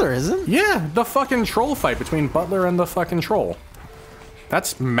 No, there isn't. Yeah, the fucking troll fight between Butler and the fucking troll.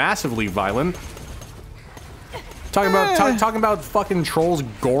 That's massively violent. Talking about fucking trolls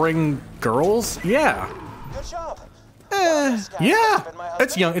goring girls? Yeah. Good job. Yeah.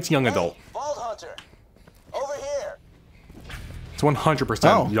 It's young adult. Vault Hunter. Over here. It's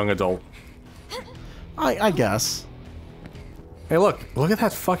 100% young adult. I guess. Hey, look at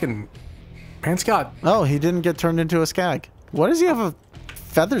that fucking man, Scott. Oh, he didn't get turned into a skag. Why does he have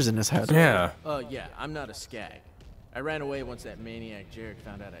feathers in his head? Yeah. Yeah, I'm not a skag. I ran away once that maniac Jarek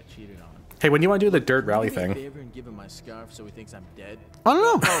found out I cheated on him. Hey, when do you want to do the dirt rally thing? Favor and give him my scarf so he thinks I'm dead. I don't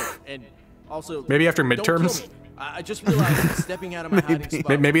know. Oh, and also maybe after don't midterms. kill me. I just realized stepping out of my hiding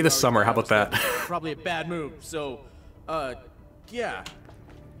spot. Maybe this summer. How about that? Probably a bad move. So, yeah,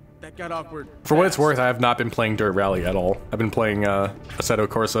 that got awkward. For what it's worth, I have not been playing Dirt Rally at all. I've been playing Assetto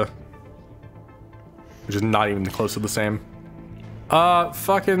Corsa, which is not even close to the same.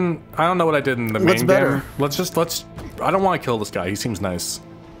 Fucking, I don't know what I did in the main game. Let's. I don't want to kill this guy. He seems nice.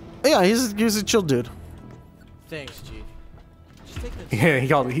 Yeah, he's a chill dude. Thanks, Chief. Just take the Yeah,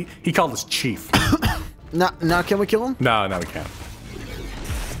 he called us Chief. Now can we kill him? No, we can't.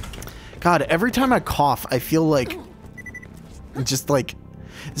 God, every time I cough, I feel like, just like,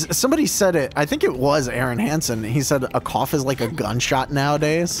 somebody said it. I think it was Aaron Hansen. He said a cough is like a gunshot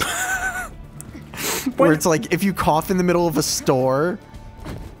nowadays. Where it's like if you cough in the middle of a store.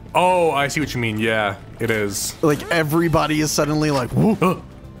 Oh, I see what you mean. Yeah, it is. Like everybody is suddenly like, whoa.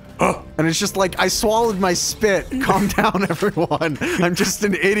 And it's just like, I swallowed my spit. Calm down, everyone. I'm just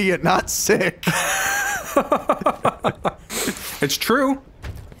an idiot, not sick. It's true.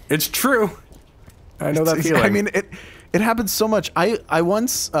 It's true. I know that feeling. I mean, it happens so much. I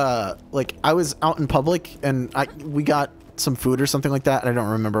once like I was out in public and we got some food or something like that. I don't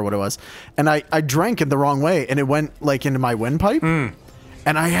remember what it was, and I drank it the wrong way, and it went like into my windpipe, and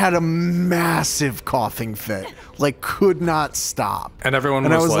I had a massive coughing fit, like could not stop. And everyone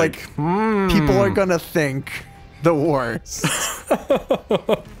and was, I was like, people are gonna think the worst.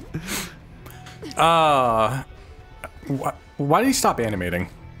 Why did he stop animating?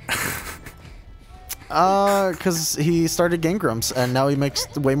 Because he started Game Grumps, and now he makes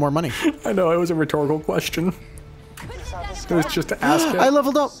way more money. I know, it was a rhetorical question. It was just to ask it. I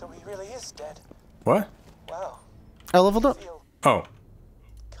leveled up. So he really is dead. What? Wow. I leveled up. Oh.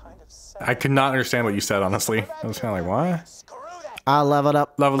 Kind of sad. I could not understand what you said, honestly. I was kind of like, what? I leveled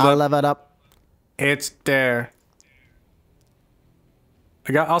up. Leveled I up. leveled up. It's there.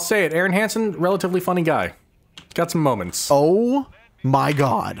 I'll say it. Aaron Hansen, relatively funny guy. Got some moments. Oh my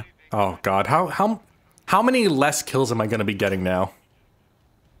god. Oh god. How many less kills am I gonna be getting now?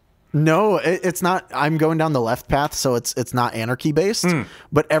 No, it's not. I'm going down the left path, so it's not anarchy based.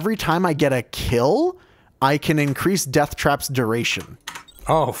 But every time I get a kill, I can increase Death Trap's duration.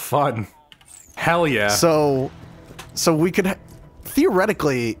 Oh, fun. Hell yeah. So we could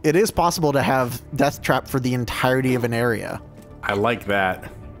theoretically, it is possible to have Death Trap for the entirety of an area. I like that.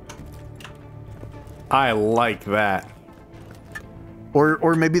 I like that.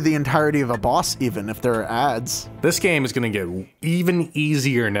 Or maybe the entirety of a boss, even if there are ads. This game is gonna get even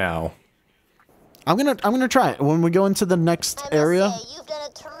easier now. I'm gonna try it when we go into the next area. You've done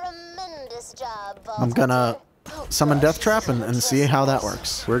a tremendous job, I'm gonna summon Death Trap and see how that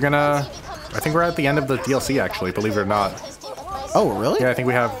works. We're gonna. I think we're at the end of the DLC, actually. Believe it or not. Oh, really? Yeah, I think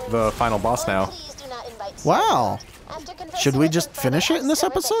we have the final boss now. Wow. Should we just finish it in this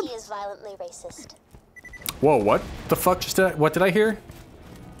episode? Whoa! What the fuck just did? What did I hear?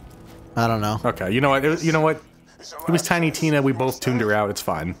 I don't know. Okay, you know what? You know what? It was Tiny Tina. We both tuned her out. It's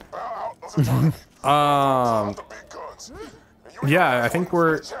fine. Yeah, I think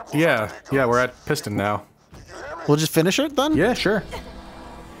we're. Yeah, we're at Piston now. We'll just finish it then? Yeah, sure.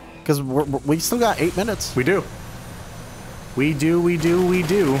 Because we still got 8 minutes. We do. We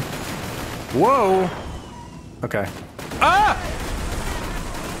do. Whoa. Okay. Ah!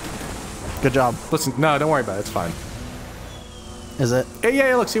 Good job. Listen, no, don't worry about it. It's fine. Is it?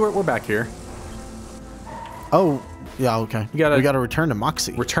 Yeah, look, see, we're back here. Oh, yeah, okay. We gotta return to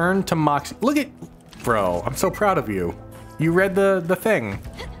Moxie. Return to Moxie. Look at... Bro, I'm so proud of you. You read the thing.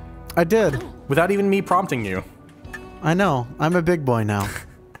 I did. Without even me prompting you. I know. I'm a big boy now.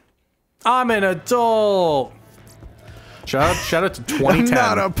 I'm an adult. Shout out to 2010.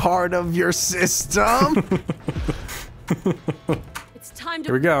 I'm not a part of your system. It's time to...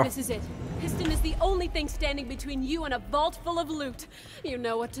 Here we go. This is it. Piston is the only thing standing between you and a vault full of loot. You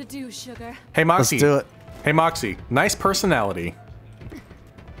know what to do, sugar. Hey, Moxie. Let's do it. Hey, Moxie. Nice personality.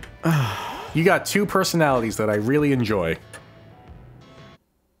 You got 2 personalities that I really enjoy.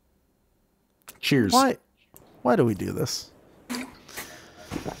 Cheers. Why do we do this?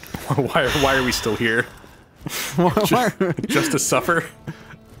 Why are we still here? Just to suffer?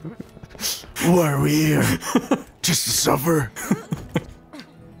 Why are we here? Just to suffer?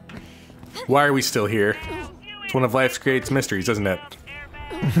 Why are we still here? It's one of life's greatest mysteries, isn't it?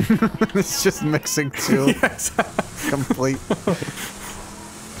 It's just mixing two. Yes. Complete.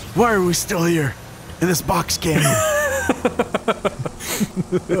 Why are we still here in this box game?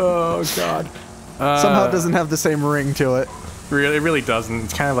 Oh, God. Somehow it doesn't have the same ring to it. Really, it really doesn't.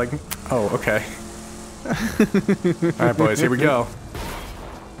 It's kind of like, oh, okay. All right, boys, here we go.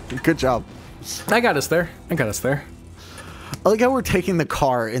 Good job. I got us there. I like how we're taking the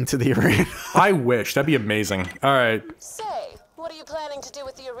car into the arena. I wish. That'd be amazing. All right. Say, what are you planning to do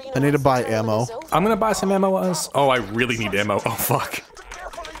with the arena? I need to buy ammo. I'm going to buy some ammo. Oh, I really need ammo. Oh, fuck.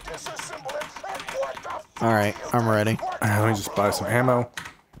 All right, I'm ready. Let me just buy some ammo.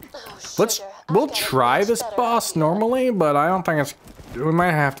 We'll try this boss normally, but I don't think it's... We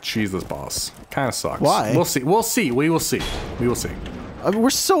might have to cheese this boss. Kind of sucks. Why? We'll see. We will see. We're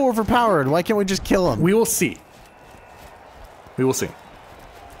so overpowered. Why can't we just kill him? We will see.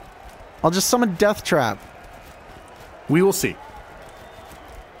 I'll just summon Death Trap. We will see.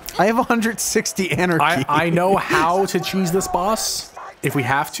 I have 160 anarchy. I know how to cheese this boss. If we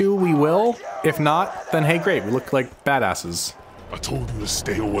have to, we will. If not, then hey, great. We look like badasses. I told you to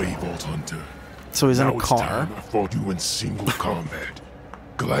stay away, Vault Hunter. So he's in Now a it's car. time I fought you in single combat.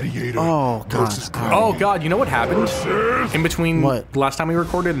 Gladiator Oh, God. versus gladiator. Oh, God, you know what happened? In between What? the last time we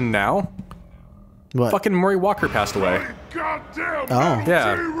recorded and now? What? Fucking Murray Walker passed away. Goddamn! Oh.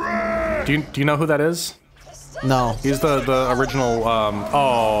 Yeah. Do you know who that is? No. He's the original,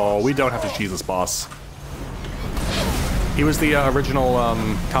 oh, we don't have to cheese this boss. He was the original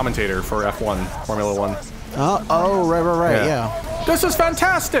commentator for F1, Formula 1. Oh, right, yeah. This is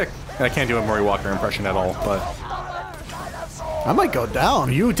fantastic! And I can't do a Murray Walker impression at all, but... I might go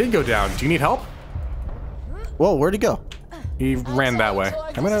down. You did go down. Do you need help? Whoa, where'd he go? He ran that way.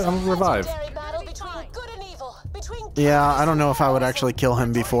 I'm gonna revive. Yeah, I don't know if I would actually kill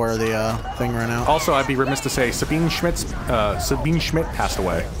him before the thing ran out. Also, I'd be remiss to say Sabine Schmidt passed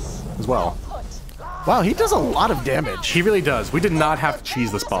away as well. Wow, he does a lot of damage. He really does. We did not have to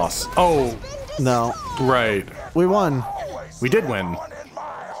cheese this boss. Oh. No. Right. We won. We did win.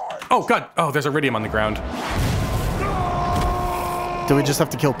 Oh, God. Oh, there's iridium on the ground. Do we just have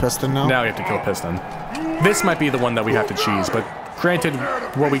to kill Piston now? Now we have to kill Piston. This might be the one that we have to cheese, but granted,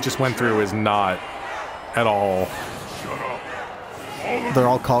 what we just went through is not at all. They're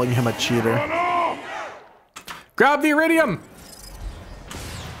all calling him a cheater. Grab the iridium!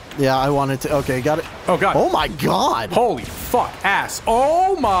 Yeah, I wanted to. Okay, got it. Oh, God. Oh, my God. Holy fuck ass.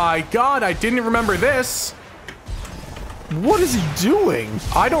 Oh, my God. I didn't remember this. What is he doing?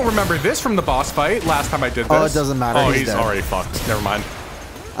 I don't remember this from the boss fight last time I did this. Oh, it doesn't matter. Oh, he's dead. already fucked. Never mind.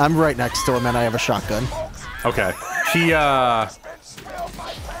 I'm right next to him and I have a shotgun. Okay. He, that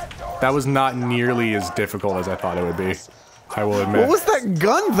was not nearly as difficult as I thought it would be. I will admit. What was that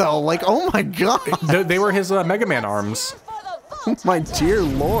gun, though? Like, oh my God. They were his Mega Man arms. My dear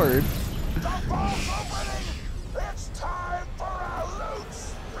Lord.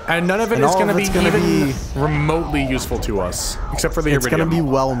 And none of it is going to be even remotely useful to us, except for the iridium. It's going to be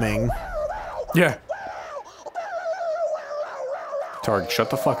whelming. Yeah. Targ, shut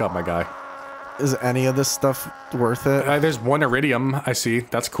the fuck up, my guy. Is any of this stuff worth it? There's one iridium, I see.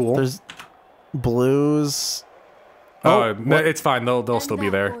 That's cool. There's blues. It's fine. They'll still be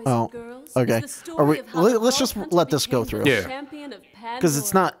there. Oh, okay. Are we? Let's just let this go through. Yeah. Because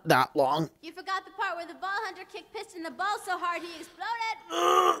it's not that long. You forgot the part where the ball hunter kicked Piston the ball so hard he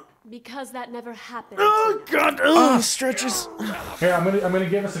exploded. Because that never happened. Oh God! Oh, stretches. Here, I'm gonna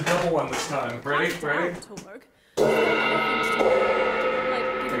give us a double one this time. Ready? Ready?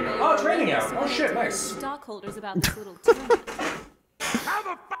 Oh, it's raining out. Oh shit, nice. Stockholders about this little town. How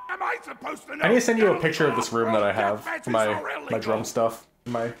the f am I supposed to know? I need to send you a picture of this room that I have for my drum stuff.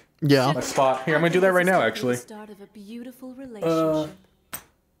 My spot. Here, I'm gonna do that right now, actually. Start of a beautiful relationship.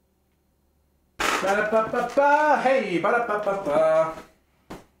 Ba-da-ba-ba-ba, hey, ba-da-ba-ba-ba.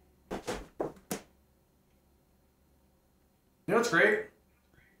 You know what's great?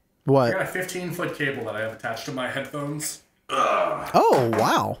 What? I got a 15-foot cable that I have attached to my headphones. Oh,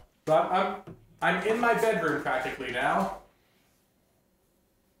 wow. So I'm in my bedroom practically now.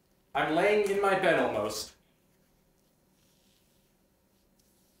 I'm laying in my bed almost.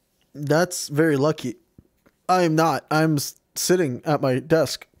 That's very lucky. I am not. I'm sitting at my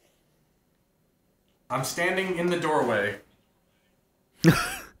desk. I'm standing in the doorway.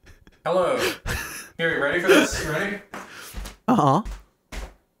 Hello. Here, you ready for this? You ready? Uh-huh.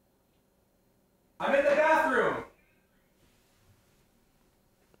 I'm in the bathroom.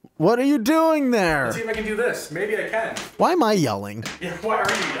 What are you doing there? Let's see if I can do this. Maybe I can. Why am I yelling? Yeah, why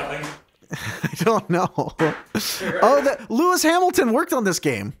are you yelling? I don't know. Oh, Lewis Hamilton worked on this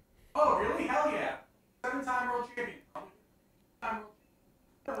game. Oh, really? Hell yeah. 7-time world champion.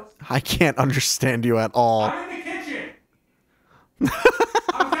 I can't understand you at all. I'm in the kitchen.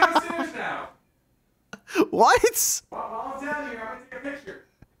 I'm downstairs now. What? While I'm down here, I'm gonna take a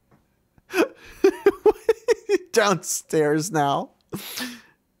picture. Downstairs now.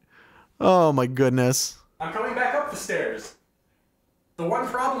 Oh my goodness. I'm coming back up the stairs. The one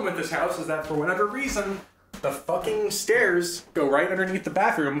problem with this house is that for whatever reason, the fucking stairs go right underneath the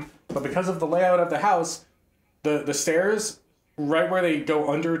bathroom, but because of the layout of the house, the stairs, right where they go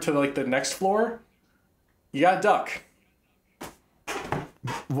under to like the next floor, you gotta duck.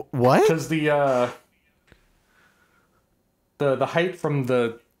 What? Because the height from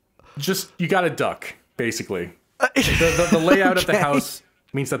the, you gotta duck, basically. The layout of the house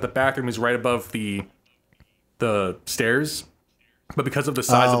means that the bathroom is right above the stairs, but because of the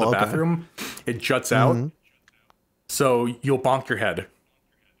size of the bathroom, it juts out. So you'll bonk your head.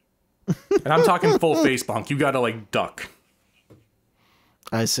 And I'm talking full face bonk. You gotta like duck.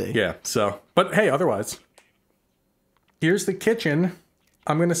 I see. Yeah, so. But hey, otherwise. Here's the kitchen.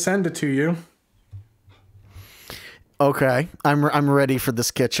 I'm gonna send it to you. Okay, I'm ready for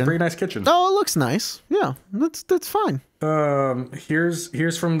this kitchen. Pretty nice kitchen. Oh, it looks nice. Yeah, that's fine.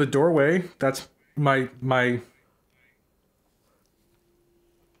 Here's from the doorway. That's my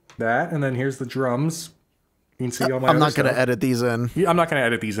that, and then here's the drums. You can see all my I'm not stuff. going to edit these in. Yeah, I'm not going to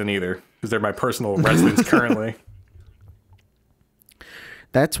edit these in either because they're my personal residence currently.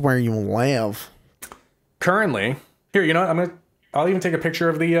 That's where you live. Currently, here, you know what? I'll even take a picture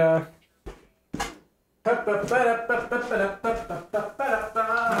of the.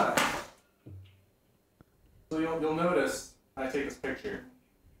 So you'll notice when I take this picture.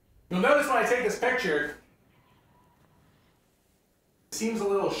 You'll notice when I take this picture, it seems a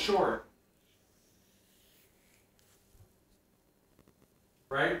little short.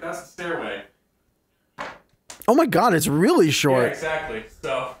 Right? That's the stairway. Oh my god, it's really short. Yeah, exactly.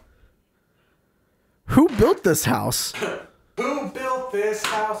 So. Who built this house? Who built this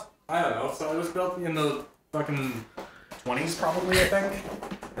house? I don't know. So it was built in the fucking 20s, probably, I think.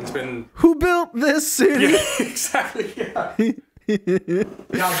 And it's been. Who built this city? Yeah, exactly, yeah. Yeah,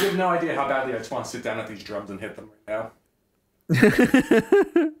 I have no idea how badly I just want to sit down at these drums and hit them right now.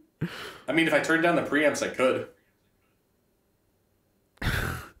 I mean, if I turned down the preamps, I could.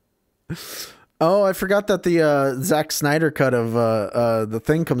 Oh, I forgot that the Zack Snyder cut of the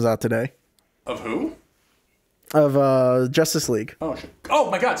thing comes out today. Of who? Of Justice League. Oh, shit.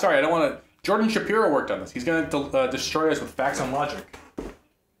 Oh my god, sorry, I don't want to... Jordan Shapiro worked on this. He's going to destroy us with facts and logic.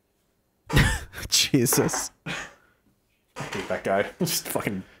 Jesus. I hate that guy. I just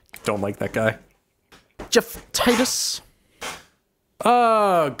fucking don't like that guy. Jeff Titus.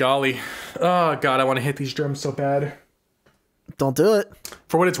 Oh, golly. Oh, God, I want to hit these drums so bad. Don't do it.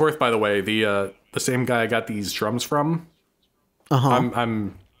 For what it's worth, by the way, the same guy I got these drums from,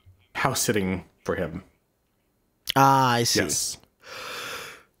 I'm house sitting for him. Ah, I see. Yes.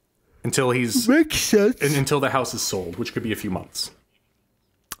 Until he's... Makes sense. Until the house is sold, which could be a few months.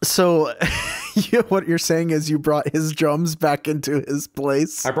 So, what you're saying is you brought his drums back into his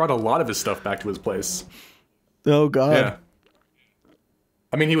place? I brought a lot of his stuff back to his place. Oh, God. Yeah.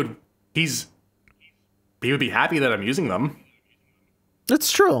 I mean, he would be happy that I'm using them.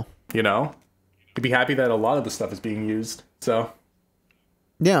 That's true. You know? He'd be happy that a lot of the stuff is being used, so...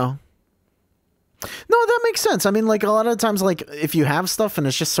 Yeah. No, that makes sense. I mean, like, a lot of times, like, if you have stuff and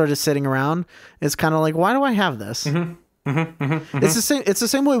it's just sort of sitting around, it's kind of like, why do I have this? It's the same. It's the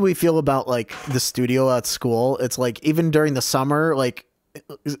same way we feel about, like, the studio at school. It's like, even during the summer, like,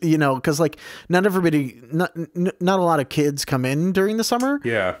 you know, because, like, not a lot of kids come in during the summer.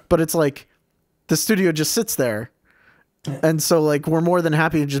 Yeah. But it's like, the studio just sits there. And so, like, we're more than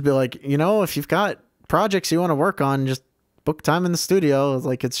happy to just be like, you know, if you've got projects you want to work on, just book time in the studio.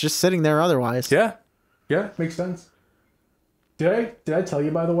 Like, it's just sitting there otherwise. Yeah. Yeah, makes sense. Did I tell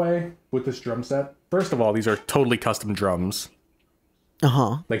you, by the way, with this drum set? First of all, these are totally custom drums.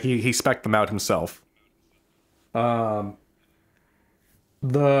 Like, he spec'd them out himself. The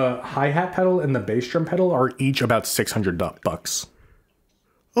hi-hat pedal and the bass drum pedal are each about $600.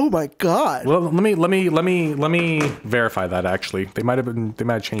 Oh my God. Well, let me verify that, actually. They might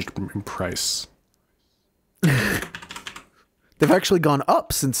have changed in price. They've actually gone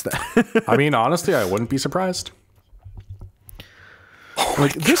up since then. I mean, honestly, I wouldn't be surprised.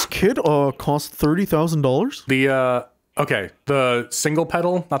 Like, this kit cost $30,000? The single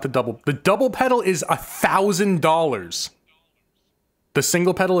pedal, not the double. The double pedal is $1,000. The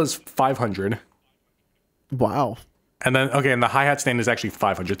single pedal is $500. Wow. And then, and the hi-hat stand is actually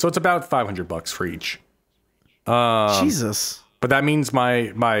 $500. So it's about $500 for each. Jesus. But that means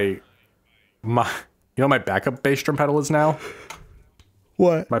my you know what my backup bass drum pedal is now?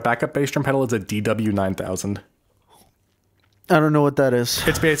 What? My backup bass drum pedal is a DW9000. I don't know what that is.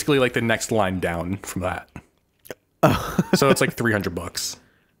 It's basically like the next line down from that. So it's like $300.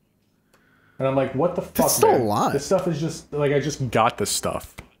 And I'm like, what the fuck, That's still man? a lot. This stuff is just, like, I just got this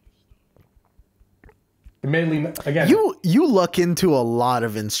stuff. Admittedly, again... You luck into a lot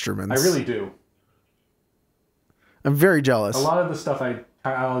of instruments. I really do. I'm very jealous. A lot of the stuff,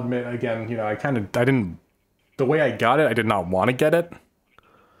 I'll admit, again, you know, I didn't... The way I got it, I did not want to get it.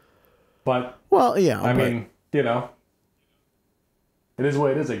 But... Well, yeah. I mean, you know... It is what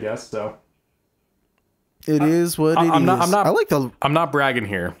it is, I guess, so... It is what it is. I'm not bragging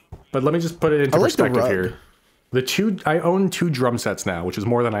here, but let me just put it into perspective here. I own 2 drum sets now, which is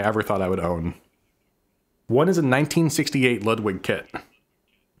more than I ever thought I would own. One is a 1968 Ludwig kit.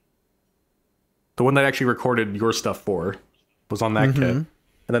 The one that I actually recorded your stuff for was on that kit. And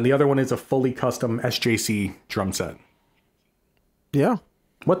then the other one is a fully custom SJC drum set. Yeah.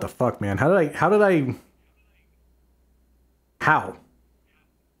 What the fuck, man? How?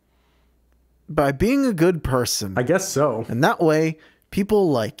 By being a good person. I guess so. And that way,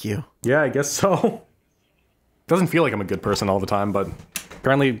 people like you. Yeah, I guess so. Doesn't feel like I'm a good person all the time, but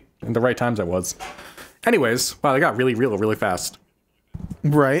apparently in the right times I was. Anyways, wow, I got really fast.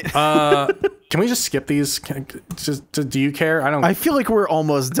 Right. Can we just skip these? Do you care? I feel like we're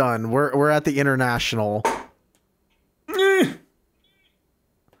almost done. We're at the international.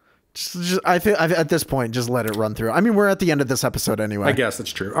 I feel at this point, just let it run through. I mean, we're at the end of this episode anyway. I guess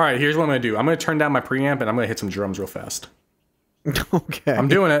that's true. All right, here's what I'm gonna do. I'm gonna turn down my preamp and I'm gonna hit some drums real fast. Okay. I'm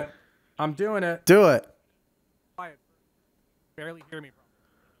doing it. I'm doing it. Do it. Quiet. Barely hear me.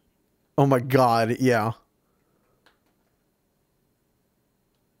 Oh my God. Yeah.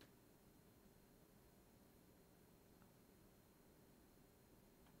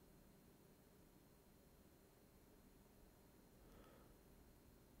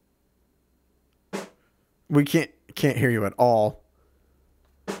 We can't hear you at all.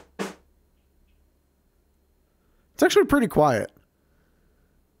 It's actually pretty quiet.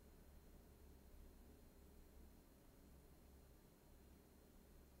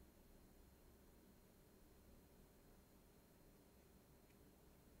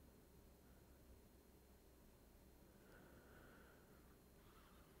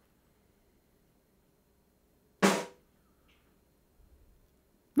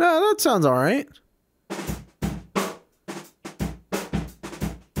 No, that sounds all right.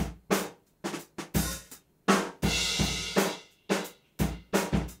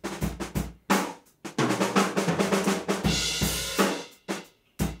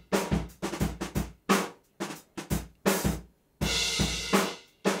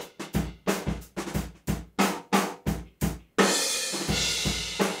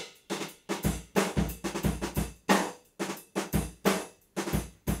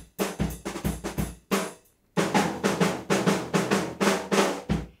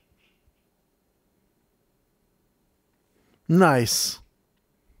 Nice.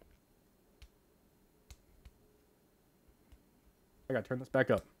 I gotta turn this back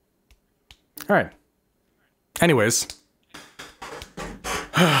up. All right. Anyways.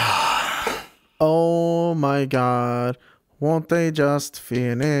 Oh my God. Won't they just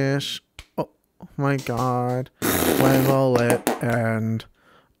finish? Oh my God. When will it end?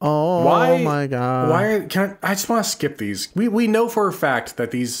 Oh my God. I just want to skip these. We know for a fact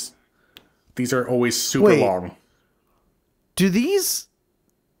that these are always super long. Does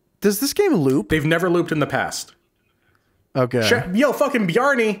this game loop? They've never looped in the past. Okay. Yo, fucking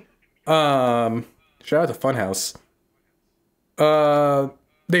Bjarni. Shout out to Funhouse.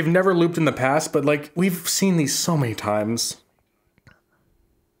 They've never looped in the past, but like we've seen these so many times.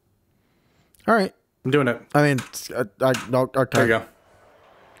 All right. I'm doing it. I mean, okay. There you go.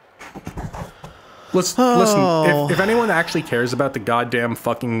 Listen, if anyone actually cares about the goddamn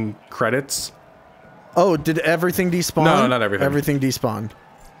fucking credits. Oh, did everything despawn? No, not everything. Everything despawned.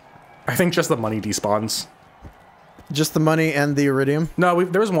 I think just the money despawns. Just the money and the iridium? No,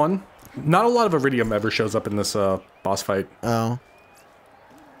 there was one. Not a lot of iridium ever shows up in this boss fight. Oh.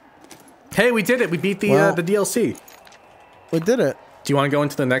 Hey, we did it. We beat the DLC. We did it. Do you want to go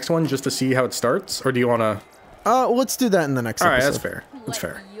into the next one just to see how it starts? Or do you want to... Let's do that in the next episode. Alright, that's fair. That's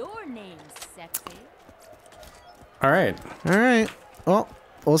fair. Alright. Alright. Well,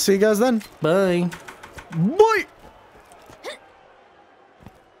 we'll see you guys then. Bye. Bye!